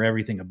costs for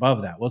everything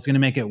above that? Well, it's going to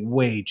make it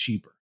way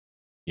cheaper.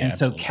 Yeah. And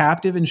so Absolutely.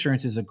 captive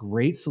insurance is a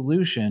great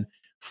solution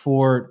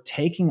for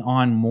taking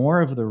on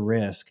more of the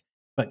risk,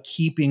 but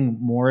keeping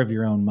more of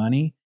your own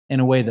money in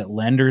a way that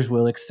lenders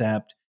will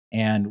accept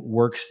and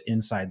works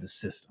inside the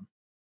system.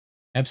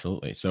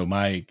 Absolutely. So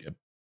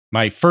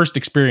my first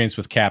experience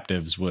with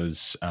captives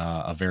was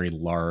a very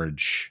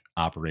large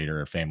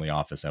operator, a family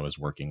office I was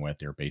working with.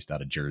 They were based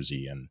out of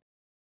Jersey, and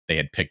they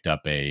had picked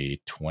up a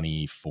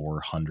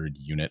 2,400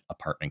 unit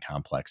apartment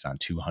complex on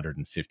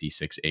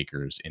 256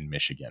 acres in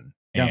Michigan,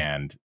 Yeah.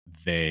 and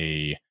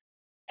they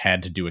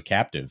had to do a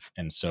captive.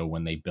 And so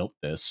when they built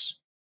this,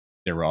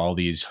 there were all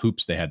these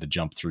hoops they had to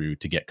jump through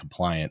to get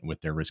compliant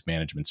with their risk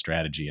management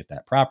strategy at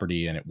that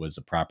property. And it was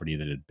a property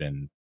that had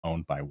been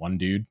owned by one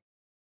dude,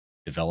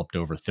 developed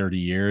over 30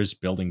 years,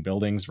 building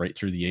buildings right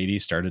through the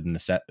 80s, started in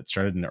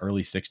the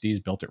early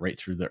 60s, built it right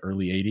through the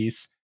early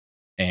 80s.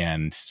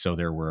 And so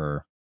there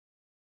were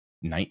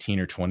 19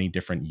 or 20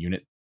 different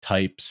unit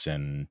types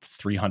and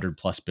 300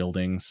 plus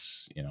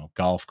buildings,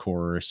 golf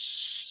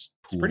course,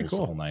 It's pretty pools, the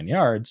whole cool. 9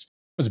 yards.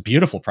 It was a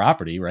beautiful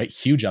property, right?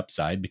 Huge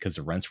upside because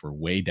the rents were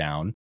way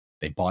down.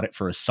 They bought it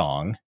for a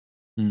song.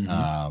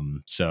 Hmm.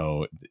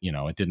 So,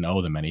 it didn't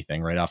owe them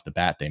anything right off the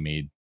bat. They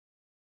made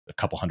a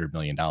couple $100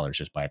 million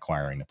just by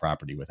acquiring the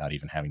property without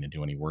even having to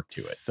do any work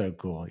to it. So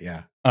cool.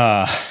 Yeah.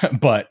 Uh,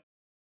 but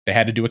they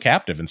had to do a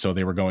captive, and so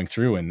they were going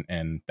through,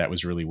 and that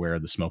was really where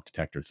the smoke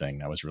detector thing.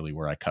 That was really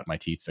where I cut my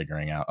teeth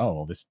figuring out, oh,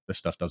 well, this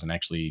stuff doesn't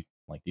actually,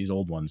 like these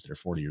old ones that are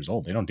 40 years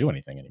old. They don't do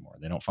anything anymore.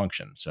 They don't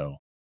function. So,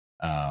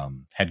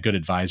 had good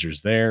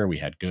advisors there. We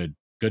had good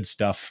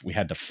stuff. We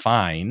had to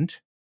find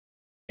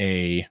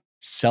a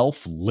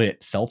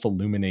self-lit,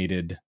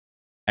 self-illuminated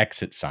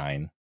exit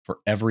sign for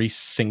every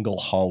single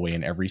hallway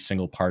in every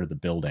single part of the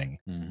building,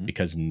 Hmm.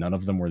 because none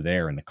of them were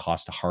there, and the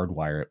cost to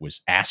hardwire it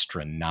was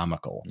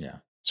astronomical. Yeah.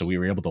 So we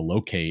were able to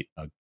locate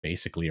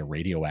basically a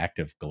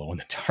radioactive glow in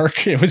the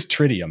dark. It was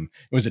tritium.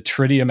 It was a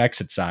tritium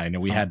exit sign,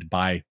 and we Huh. had to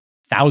buy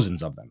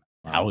thousands of them,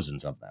 Wow.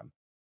 thousands of them.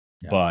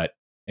 Yeah. But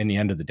in the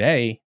end of the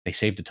day, they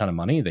saved a ton of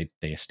money. They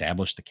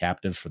established the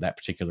captive for that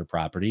particular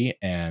property,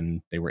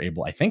 and they were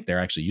able. I think they're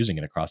actually using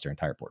it across their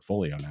entire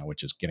portfolio now,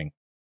 which is getting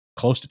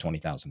close to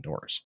 20,000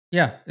 doors.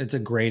 Yeah, it's a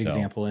great So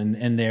example.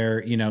 And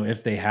they're,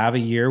 if they have a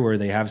year where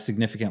they have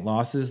significant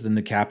losses, then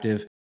the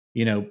captive,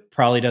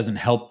 probably doesn't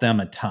help them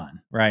a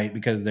ton, right?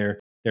 Because they're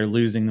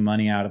losing the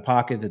money out of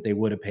pocket that they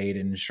would have paid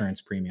in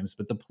insurance premiums.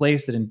 But the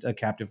place that a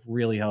captive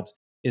really helps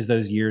is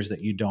those years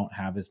that you don't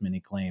have as many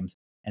claims.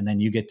 And then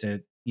you get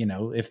to,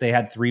 if they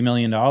had $3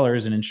 million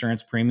in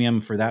insurance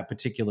premium for that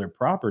particular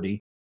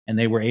property, and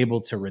they were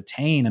able to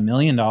retain $1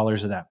 million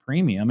of that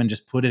premium and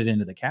just put it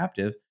into the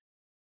captive,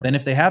 then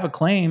if they have a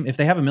claim, if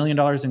they have $1 million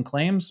in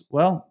claims,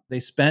 well, they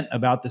spent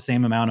about the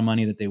same amount of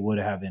money that they would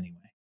have anyway.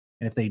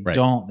 And if they Right.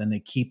 don't, then they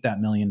keep that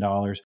 $1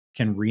 million,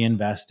 can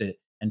reinvest it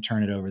and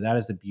turn it over. That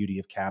is the beauty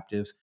of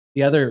captives.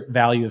 The other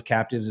value of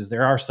captives is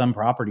there are some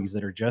properties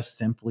that are just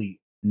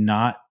simply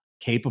not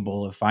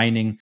capable of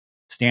finding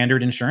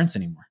standard insurance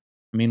anymore.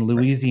 I mean,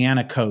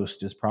 Louisiana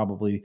coast is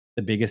probably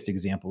the biggest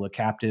example. A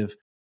captive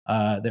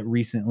that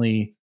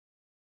recently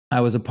I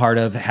was a part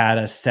of had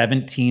a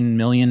 $17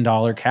 million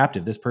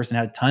captive. This person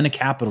had a ton of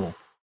capital,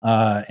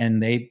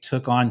 and they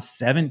took on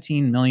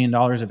 $17 million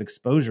of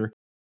exposure,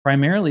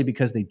 primarily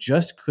because they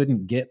just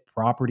couldn't get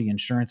property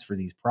insurance for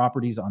these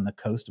properties on the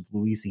coast of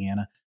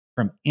Louisiana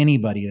from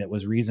anybody that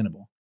was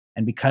reasonable.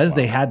 And because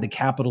they Wow. had the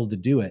capital to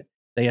do it,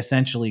 they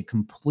essentially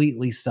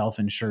completely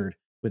self-insured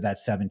with that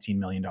 $17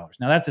 million.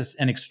 Now, that's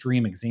an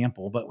extreme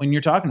example, but when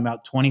you're talking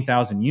about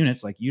 20,000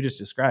 units, like you just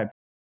described,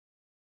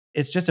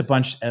 it's just a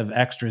bunch of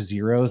extra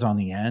zeros on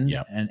the end.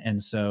 Yep.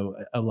 And so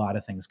a lot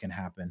of things can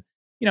happen.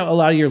 A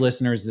lot of your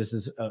listeners, this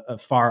is a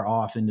far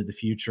off into the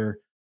future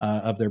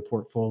of their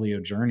portfolio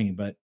journey.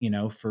 But,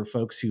 for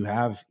folks who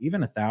have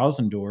even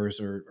 1,000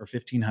 doors or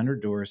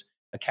 1,500 doors,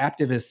 a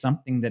captive is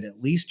something that at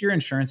least your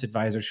insurance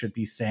advisor should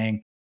be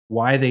saying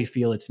why they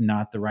feel it's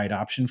not the right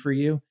option for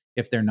you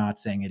if they're not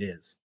saying it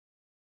is.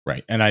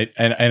 Right. And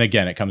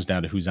again, it comes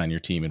down to who's on your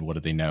team and what do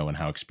they know and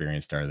how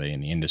experienced are they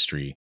in the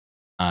industry.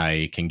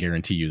 I can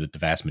guarantee you that the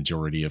vast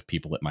majority of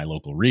people at my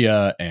local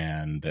RIA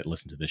and that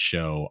listen to this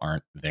show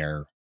aren't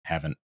there,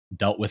 haven't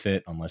dealt with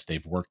it unless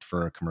they've worked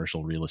for a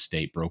commercial real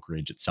estate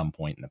brokerage at some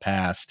point in the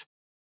past,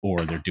 or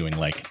they're doing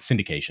like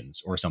syndications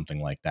or something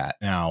like that.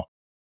 Now,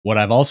 what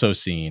I've also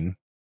seen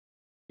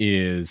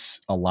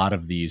is a lot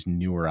of these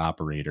newer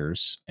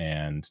operators,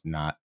 and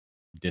not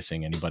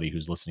dissing anybody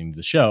who's listening to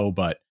the show,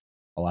 but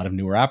a lot of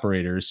newer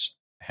operators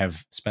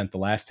have spent the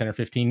last 10 or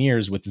 15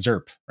 years with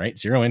ZIRP, right?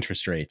 Zero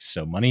interest rates.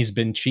 So money's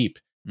been cheap.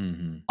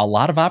 Mm-hmm. A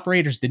lot of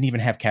operators didn't even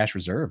have cash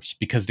reserves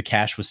because the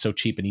cash was so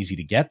cheap and easy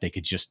to get. They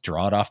could just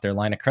draw it off their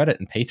line of credit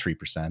and pay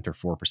 3%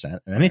 or 4%.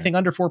 And anything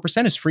under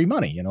 4% is free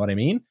money. You know what I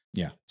mean?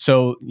 Yeah.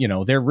 So,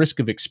 their risk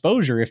of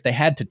exposure, if they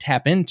had to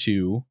tap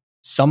into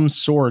some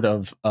sort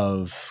of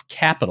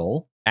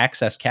capital,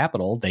 access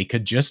capital, they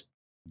could just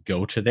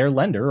go to their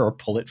lender or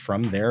pull it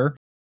from their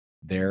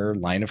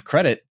line of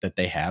credit that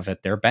they have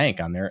at their bank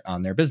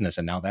on their business.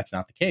 And now that's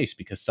not the case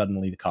because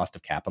suddenly the cost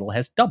of capital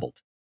has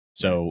doubled.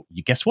 So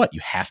you guess what?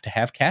 You have to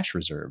have cash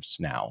reserves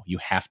now. You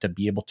have to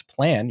be able to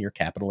plan your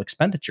capital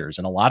expenditures.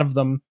 And a lot of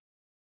them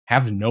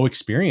have no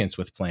experience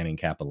with planning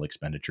capital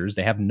expenditures.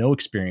 They have no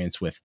experience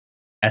with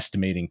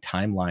estimating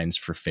timelines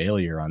for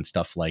failure on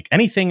stuff like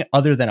anything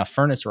other than a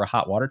furnace or a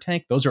hot water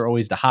tank. Those are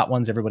always the hot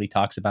ones everybody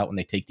talks about when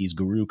they take these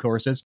guru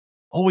courses.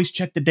 Always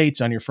check the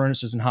dates on your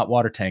furnaces and hot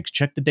water tanks.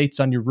 Check the dates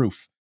on your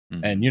roof.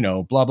 And,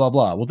 blah, blah,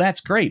 blah. Well,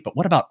 that's great. But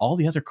what about all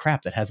the other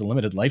crap that has a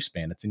limited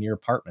lifespan? That's in your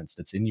apartments,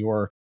 that's in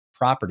your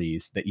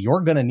properties that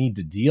you're going to need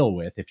to deal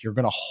with if you're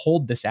going to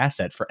hold this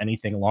asset for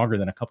anything longer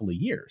than a couple of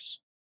years.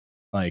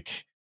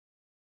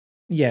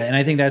 Yeah, and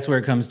I think that's where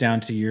it comes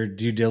down to your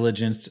due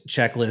diligence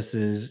checklist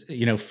is,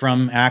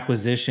 from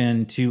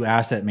acquisition to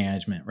asset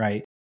management,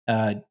 right?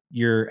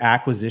 Your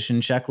acquisition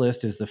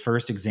checklist is the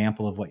first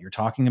example of what you're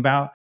talking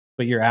about,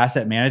 but your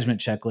asset management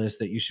checklist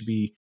that you should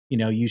be,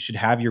 you should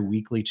have your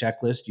weekly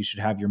checklist, you should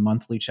have your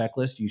monthly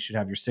checklist, you should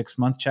have your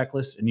 6-month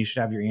checklist, and you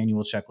should have your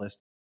annual checklist.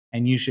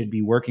 And you should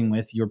be working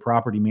with your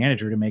property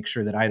manager to make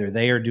sure that either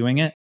they are doing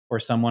it or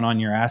someone on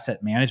your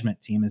asset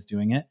management team is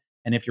doing it.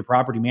 And if your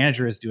property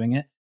manager is doing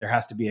it, there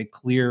has to be a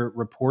clear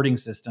reporting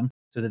system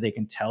so that they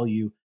can tell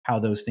you how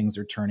those things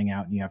are turning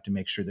out, and you have to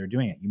make sure they're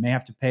doing it. You may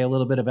have to pay a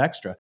little bit of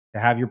extra to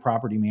have your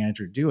property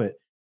manager do it,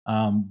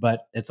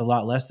 but it's a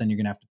lot less than you're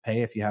going to have to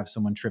pay if you have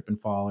someone trip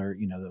and fall or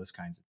those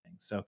kinds of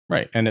things. So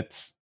right, and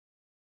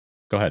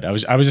go ahead. I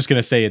was just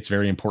going to say it's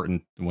very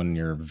important when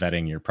you're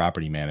vetting your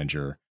property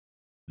manager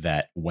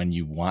that when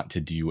you want to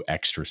do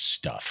extra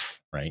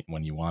stuff, right?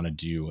 When you want to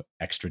do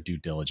extra due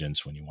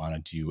diligence, when you want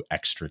to do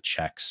extra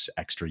checks,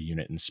 extra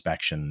unit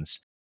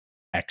inspections,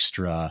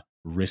 extra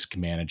risk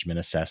management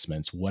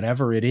assessments,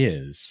 whatever it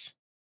is,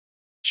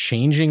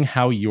 changing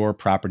how your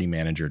property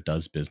manager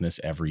does business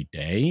every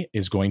day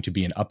is going to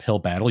be an uphill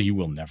battle you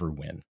will never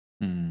win.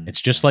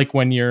 It's just like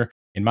in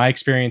my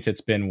experience,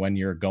 it's been when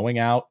you're going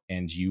out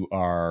and you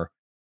are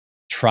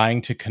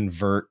trying to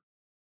convert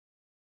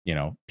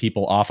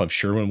people off of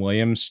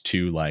Sherwin-Williams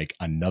to like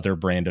another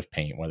brand of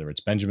paint, whether it's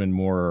Benjamin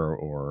Moore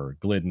or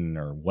Glidden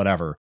or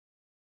whatever.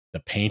 The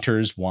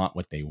painters want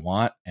what they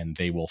want, and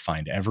they will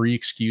find every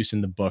excuse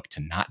in the book to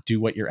not do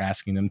what you're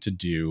asking them to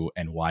do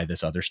and why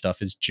this other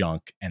stuff is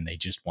junk. And they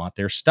just want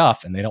their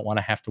stuff and they don't want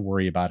to have to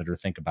worry about it or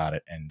think about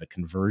it. And the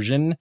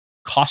conversion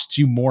costs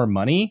you more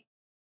money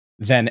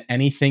than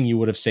anything you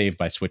would have saved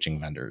by switching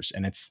vendors.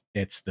 And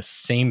it's the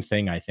same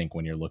thing, I think,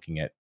 when you're looking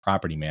at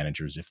property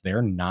managers, if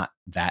they're not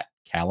that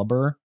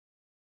caliber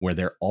where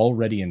they're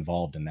already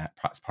involved in that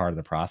part of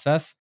the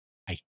process,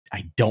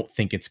 I don't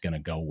think it's going to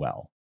go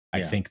well. I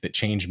Yeah. think that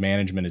change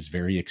management is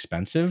very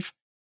expensive.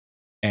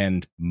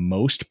 And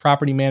most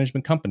property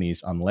management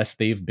companies, unless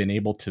they've been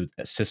able to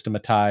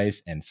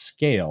systematize and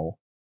scale,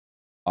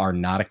 are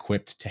not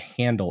equipped to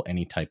handle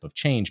any type of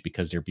change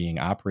because they're being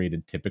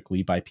operated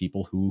typically by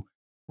people who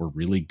were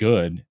really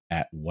good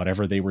at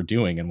whatever they were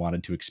doing and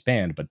wanted to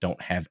expand, but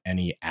don't have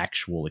any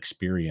actual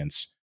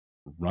experience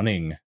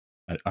running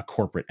a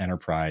corporate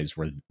enterprise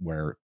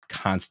where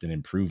constant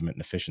improvement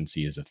and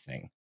efficiency is a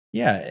thing.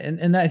 Yeah,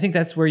 and I think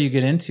that's where you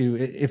get into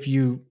if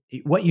you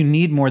what you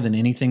need more than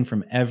anything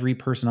from every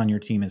person on your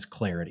team is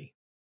clarity.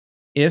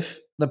 If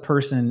the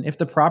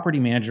property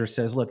manager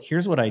says, "Look,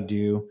 here's what I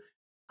do.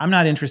 I'm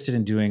not interested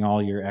in doing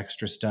all your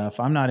extra stuff.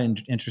 I'm not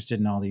interested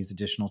in all these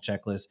additional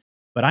checklists,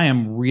 but I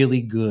am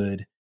really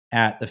good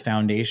at the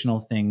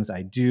foundational things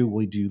I do.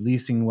 We do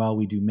leasing well,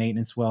 we do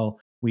maintenance well,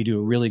 we do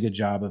a really good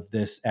job of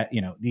this at,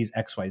 these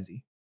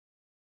XYZ."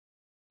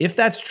 If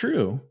that's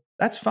true,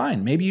 that's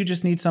fine. Maybe you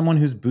just need someone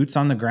who's boots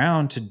on the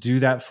ground to do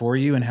that for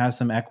you and has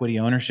some equity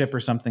ownership or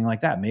something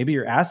like that. Maybe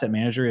your asset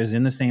manager is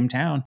in the same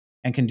town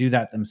and can do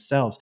that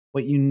themselves.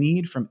 What you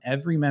need from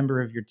every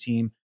member of your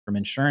team, from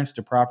insurance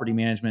to property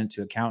management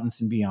to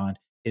accountants and beyond,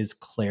 is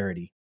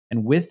clarity.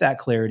 And with that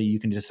clarity, you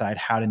can decide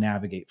how to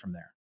navigate from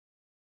there.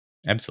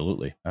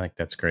 Absolutely. I think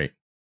that's great.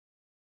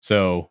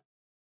 So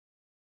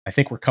I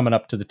think we're coming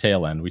up to the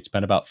tail end. We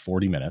spent about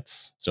 40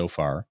 minutes so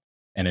far,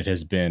 and it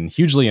has been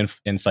hugely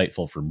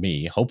insightful for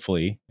me.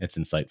 Hopefully, it's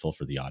insightful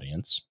for the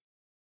audience.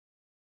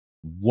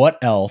 What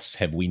else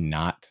have we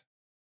not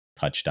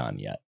touched on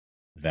yet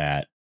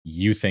that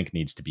you think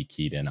needs to be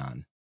keyed in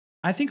on?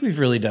 I think we've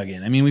really dug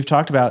in. I mean, we've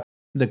talked about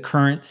the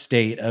current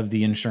state of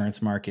the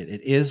insurance market.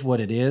 It is what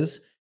it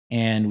is.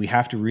 And we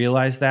have to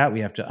realize that. We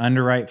have to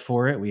underwrite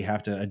for it. We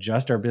have to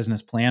adjust our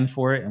business plan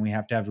for it. And we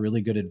have to have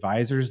really good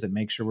advisors that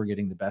make sure we're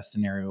getting the best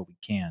scenario we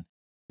can.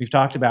 We've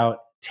talked about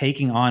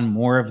taking on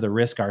more of the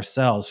risk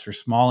ourselves. For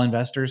small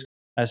investors,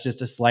 that's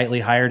just a slightly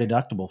higher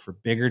deductible. For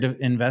bigger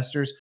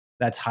investors,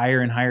 that's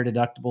higher and higher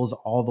deductibles,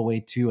 all the way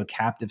to a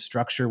captive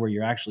structure where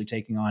you're actually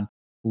taking on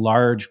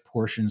large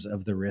portions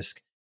of the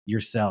risk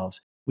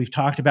yourselves. We've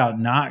talked about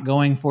not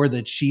going for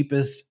the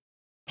cheapest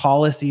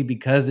policy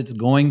because it's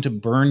going to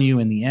burn you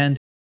in the end.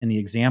 And the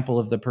example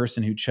of the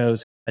person who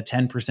chose a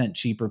 10%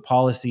 cheaper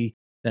policy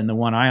than the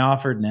one I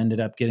offered and ended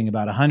up getting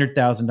about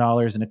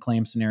 $100,000 in a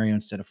claim scenario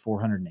instead of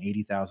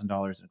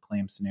 $480,000 in a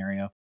claim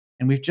scenario.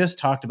 And we've just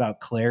talked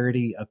about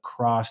clarity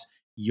across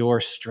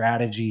your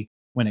strategy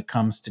when it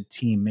comes to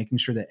team, making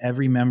sure that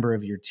every member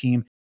of your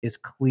team is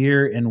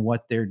clear in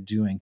what they're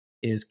doing,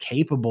 is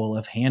capable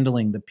of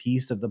handling the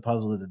piece of the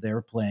puzzle that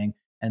they're playing,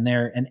 and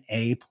they're an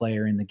A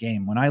player in the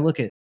game. When I look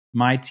at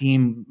my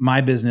team,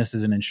 my business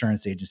is an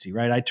insurance agency,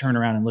 right? I turn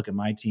around and look at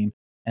my team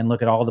and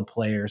look at all the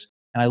players,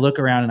 and I look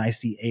around and I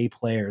see A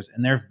players,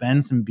 and there have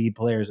been some B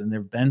players and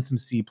there have been some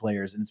C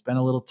players, and it's been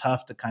a little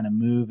tough to kind of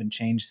move and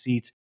change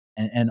seats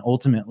and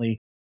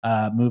ultimately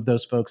move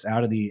those folks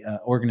out of the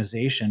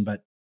organization.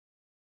 But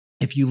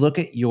if you look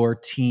at your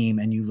team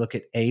and you look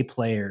at A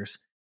players,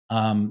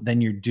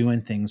 then you're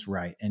doing things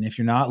right. And if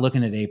you're not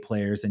looking at A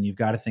players, then you've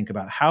got to think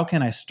about, how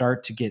can I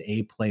start to get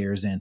A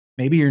players in?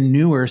 Maybe you're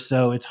newer,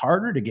 so it's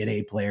harder to get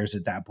A players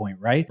at that point,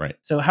 right? Right.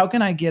 So how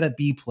can I get a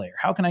B player?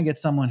 How can I get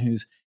someone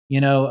who's,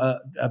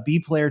 a B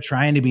player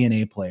trying to be an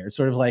A player? It's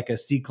sort of like a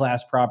C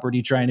class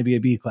property trying to be a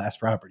B class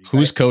property.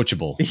 Who's right?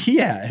 coachable?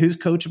 Yeah, who's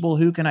coachable?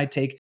 Who can I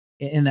take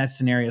in that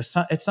scenario?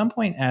 So, at some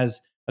point, as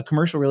a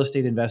commercial real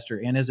estate investor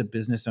and as a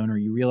business owner,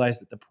 you realize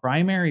that the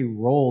primary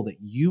role that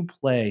you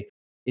play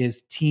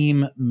is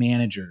team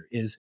manager,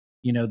 is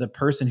the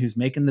person who's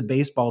making the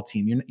baseball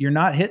team. You're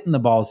not hitting the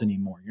balls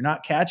anymore. You're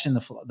not catching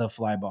the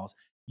fly balls.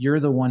 You're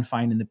the one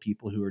finding the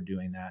people who are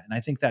doing that. And I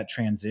think that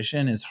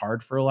transition is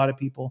hard for a lot of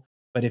people.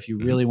 But if you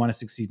Mhm. really want to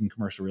succeed in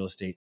commercial real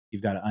estate,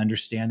 you've got to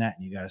understand that,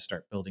 and you got to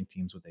start building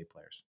teams with A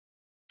players.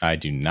 I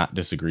do not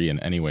disagree in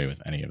any way with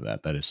any of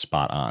that. That is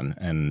spot on.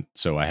 And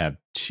so I have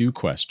two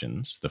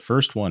questions. The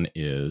first one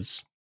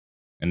is,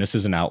 and this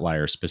is an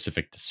outlier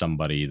specific to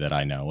somebody that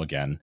I know.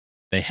 Again,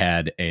 they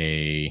had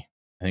I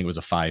think it was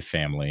a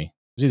 5-family. It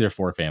was either a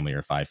 4-family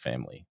or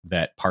 5-family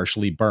that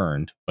partially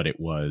burned, but it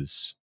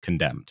was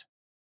condemned.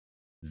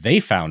 They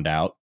found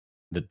out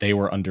that they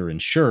were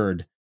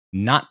underinsured,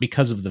 not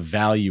because of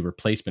the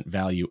replacement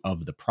value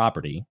of the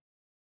property,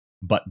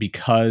 but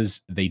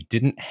because they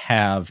didn't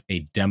have a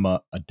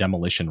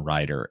demolition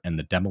rider, and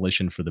the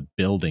demolition for the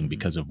building,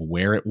 because of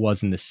where it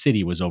was in the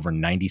city, was over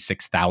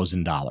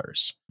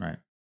 $96,000. Right.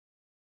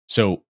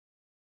 So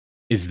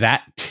is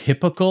that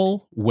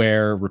typical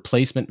where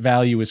replacement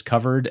value is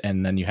covered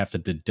and then you have to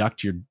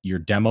deduct your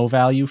demo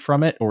value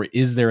from it? Or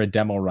is there a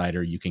demo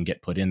rider you can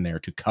get put in there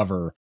to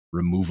cover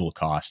removal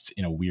costs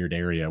in a weird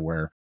area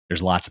where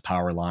there's lots of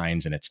power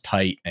lines and it's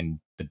tight, and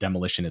the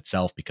demolition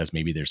itself, because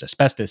maybe there's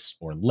asbestos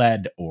or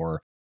lead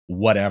or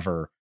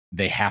whatever,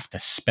 they have to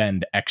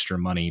spend extra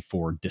money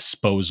for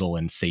disposal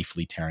and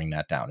safely tearing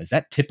that down? Is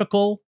that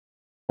typical?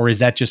 Or is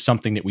that just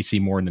something that we see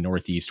more in the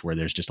Northeast where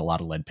there's just a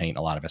lot of lead paint,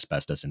 a lot of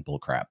asbestos and bull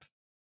crap?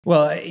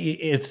 Well,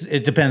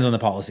 it depends on the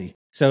policy.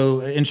 So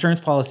insurance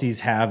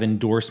policies have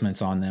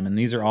endorsements on them, and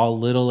these are all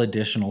little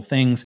additional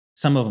things.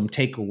 Some of them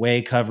take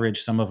away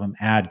coverage, some of them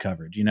add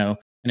coverage. An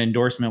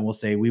endorsement will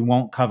say we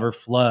won't cover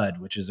flood,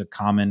 which is a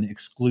common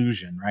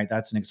exclusion, right?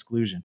 That's an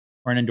exclusion.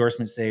 Or an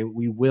endorsement say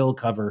we will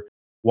cover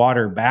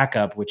water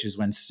backup, which is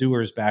when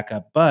sewers back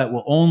up, but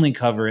we'll only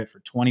cover it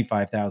for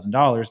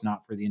 $25,000,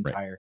 not for the Right.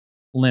 entire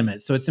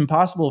limit. So it's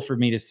impossible for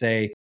me to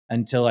say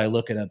until I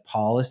look at a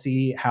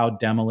policy how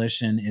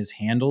demolition is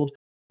handled.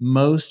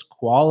 Most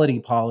quality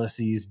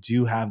policies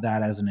do have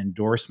that as an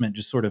endorsement,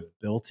 just sort of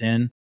built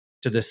in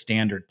to the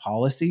standard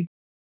policy.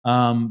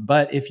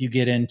 But if you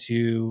get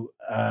into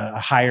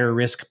higher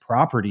risk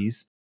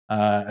properties,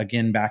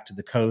 again, back to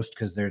the coast,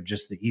 because they're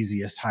just the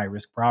easiest high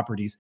risk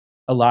properties,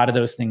 a lot of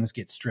those things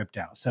get stripped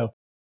out. So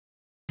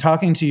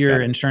talking to your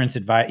Got it. insurance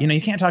advisor,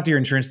 you can't talk to your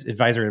insurance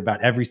advisor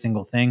about every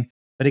single thing.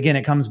 But again,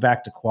 it comes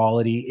back to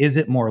quality. Is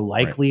it more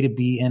likely to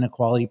be in a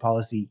quality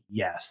policy?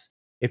 Yes.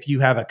 If you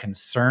have a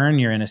concern,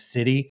 you're in a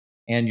city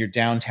and you're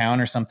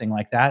downtown or something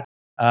like that.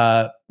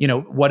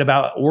 What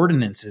about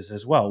ordinances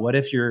as well? What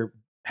if your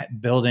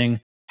building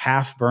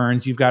half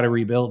burns, you've got to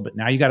rebuild, but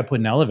now you got to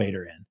put an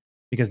elevator in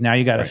because now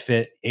you got to Right.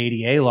 fit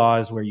ADA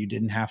laws where you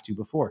didn't have to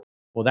before.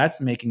 Well, that's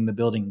making the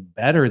building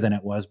better than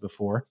it was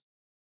before.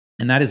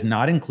 And that is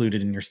not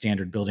included in your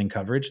standard building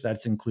coverage.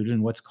 That's included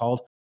in what's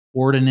called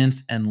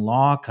ordinance and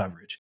law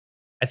coverage.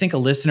 I think a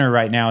listener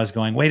right now is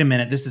going, wait a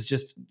minute, this is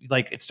just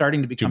like it's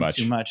starting to become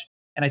too much.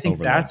 And I think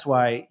Overload. that's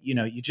why,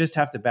 you just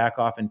have to back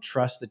off and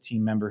trust the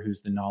team member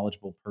who's the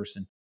knowledgeable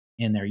person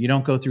in there. You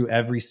don't go through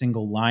every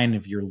single line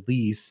of your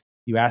lease.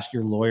 You ask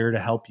your lawyer to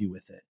help you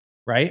with it,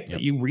 right? Yep.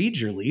 But you read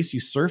your lease, you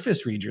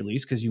surface read your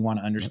lease because you want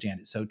to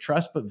understand it. So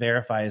trust but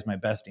verify is my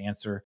best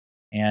answer.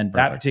 And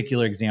that Perfect.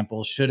 particular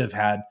example should have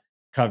had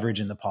coverage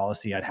in the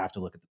policy. I'd have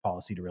to look at the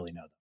policy to really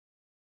know that.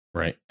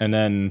 Right. And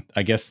then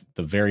I guess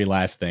the very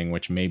last thing,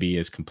 which maybe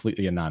is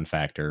completely a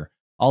non-factor,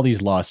 all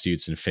these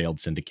lawsuits and failed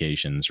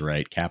syndications,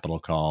 right? Capital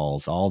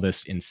calls, all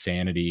this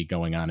insanity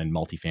going on in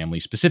multifamily,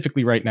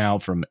 specifically right now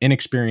from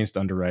inexperienced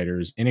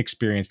underwriters,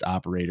 inexperienced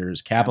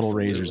operators, capital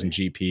raisers, and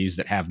GPs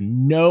that have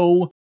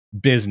no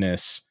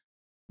business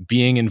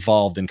being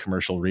involved in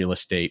commercial real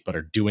estate, but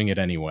are doing it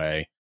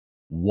anyway.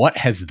 What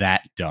has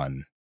that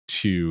done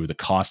to the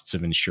costs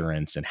of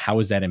insurance, and how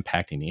is that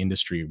impacting the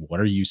industry? What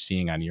are you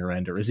seeing on your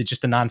end? Or is it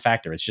just a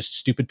non-factor? It's just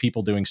stupid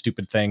people doing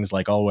stupid things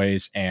like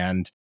always,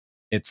 and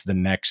it's the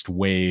next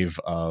wave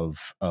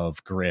of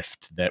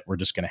grift that we're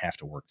just going to have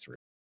to work through.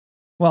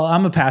 Well,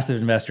 I'm a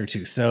passive investor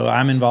too. So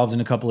I'm involved in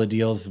a couple of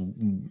deals,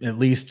 at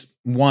least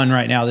one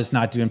right now that's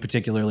not doing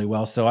particularly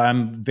well. So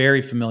I'm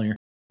very familiar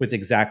with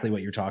exactly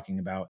what you're talking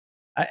about.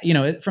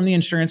 From the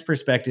insurance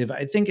perspective,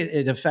 I think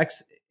it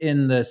affects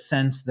in the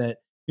sense that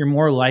you're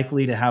more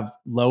likely to have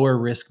lower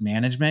risk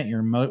management.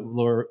 You're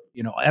lower,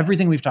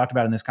 everything we've talked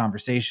about in this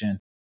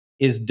conversation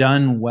is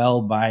done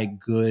well by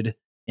good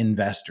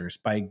investors,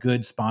 by a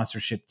good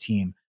sponsorship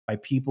team, by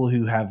people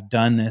who have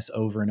done this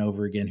over and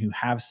over again, who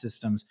have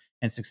systems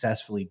and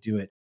successfully do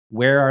it.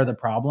 Where are the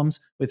problems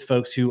with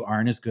folks who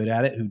aren't as good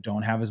at it, who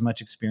don't have as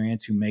much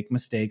experience, who make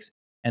mistakes,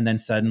 and then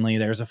suddenly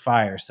there's a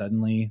fire,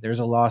 suddenly there's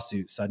a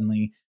lawsuit,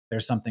 suddenly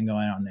there's something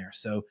going on there.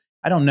 So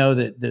I don't know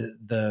that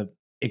the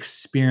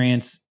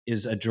experience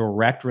is a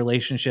direct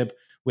relationship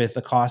with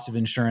the cost of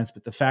insurance,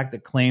 but the fact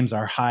that claims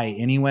are high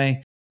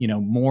anyway,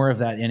 more of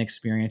that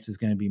inexperience is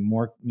going to be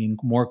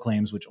more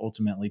claims, which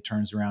ultimately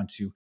turns around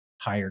to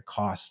higher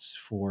costs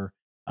for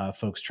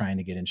folks trying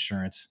to get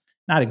insurance.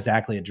 Not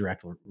exactly a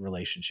direct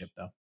relationship,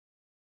 though.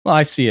 Well,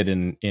 I see it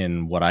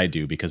in what I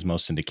do because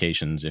most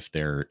syndications, if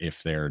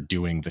they're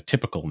doing the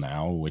typical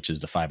now, which is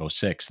the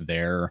 506,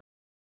 they're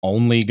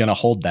only going to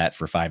hold that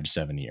for 5 to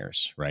 7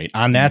 years, right?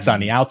 That's on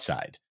the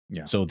outside.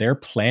 Yeah. So they're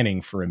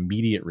planning for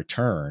immediate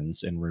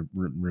returns and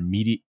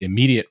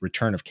immediate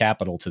return of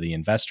capital to the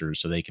investors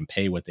so they can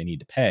pay what they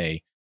need to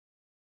pay,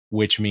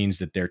 which means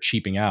that they're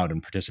cheaping out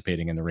and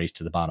participating in the race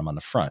to the bottom on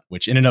the front,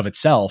 which in and of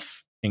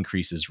itself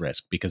increases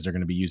risk because they're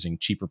going to be using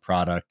cheaper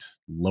product,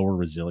 lower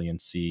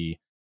resiliency,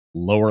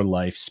 lower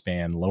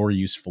lifespan, lower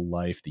useful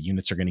life. The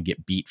units are going to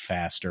get beat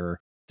faster.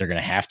 They're going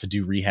to have to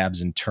do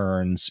rehabs and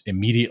turns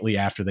immediately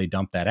after they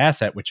dump that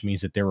asset, which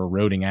means that they're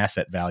eroding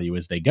asset value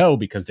as they go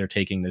because they're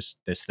taking this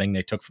thing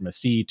they took from a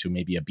C to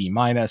maybe a B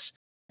minus.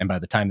 And by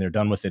the time they're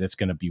done with it, it's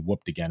going to be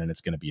whooped again and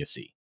it's going to be a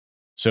C.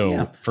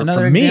 So for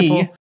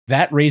me,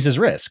 that raises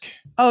risk.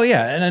 Oh,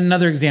 yeah. And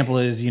another example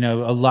is, a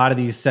lot of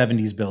these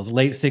 70s builds,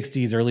 late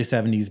 60s, early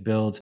 70s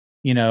builds,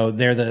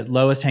 they're the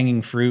lowest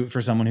hanging fruit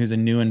for someone who's a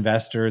new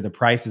investor. The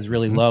price is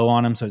really low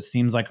on them. So it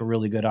seems like a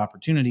really good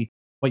opportunity.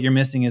 What you're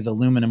missing is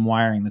aluminum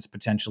wiring that's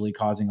potentially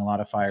causing a lot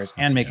of fires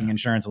and making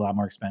insurance a lot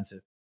more expensive.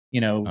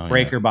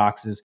 Breaker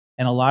boxes.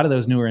 And a lot of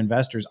those newer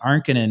investors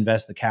aren't going to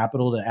invest the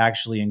capital to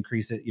actually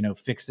increase it,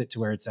 fix it to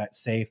where it's at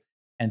safe.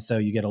 And so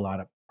you get a lot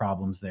of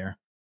problems there.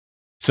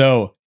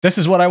 So this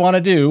is what I want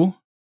to do.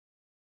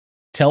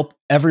 Tell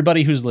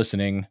everybody who's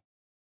listening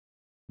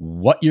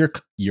what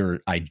your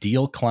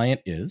ideal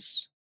client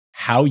is,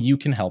 how you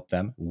can help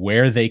them,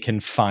 where they can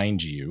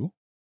find you.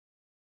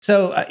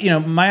 So,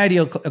 my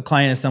ideal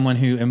client is someone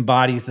who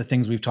embodies the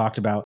things we've talked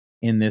about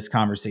in this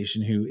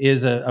conversation, who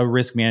is a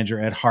risk manager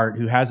at heart,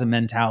 who has a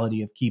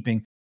mentality of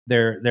keeping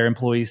their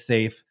employees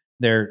safe,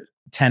 their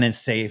tenants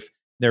safe,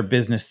 their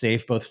business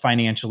safe, both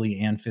financially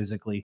and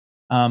physically,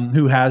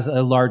 who has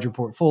a larger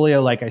portfolio.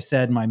 Like I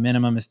said, my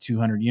minimum is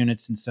 200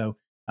 units. And so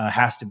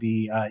has to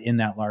be in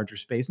that larger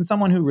space, and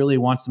someone who really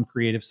wants some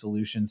creative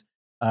solutions,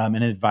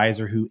 an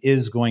advisor who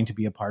is going to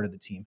be a part of the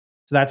team.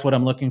 So that's what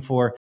I'm looking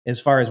for.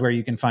 As far as where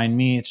you can find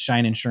me, it's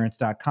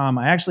shineinsurance.com.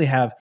 I actually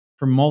have,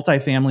 for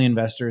multifamily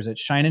investors, at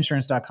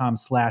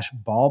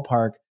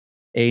shineinsurance.com/ballpark,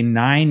 a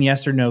 9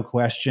 yes or no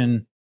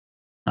question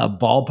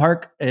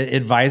ballpark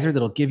advisor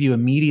that'll give you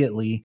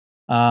immediately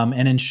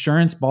an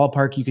insurance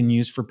ballpark you can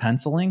use for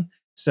penciling.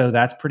 So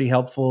that's pretty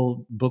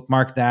helpful.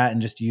 Bookmark that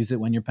and just use it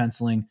when you're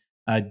penciling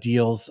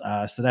deals.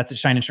 So that's at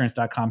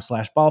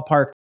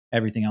shineinsurance.com/ballpark.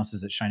 Everything else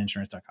is at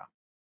shineinsurance.com.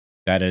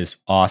 That is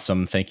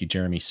awesome. Thank you,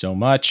 Jeremy, so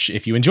much.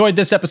 If you enjoyed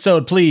this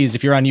episode, please,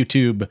 if you're on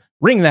YouTube,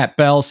 ring that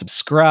bell,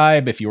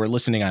 subscribe. If you are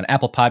listening on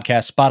Apple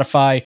Podcasts,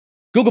 Spotify,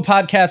 Google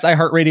Podcasts,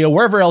 iHeartRadio,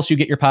 wherever else you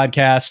get your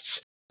podcasts,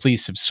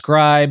 please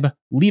subscribe,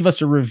 leave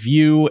us a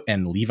review,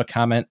 and leave a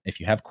comment. If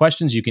you have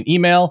questions, you can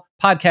email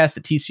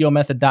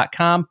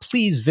podcast@tcomethod.com.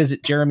 Please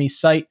visit Jeremy's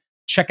site.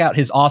 Check out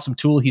his awesome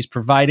tool he's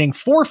providing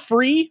for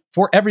free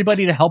for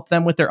everybody to help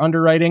them with their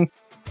underwriting.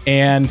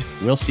 And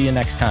we'll see you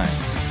next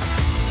time.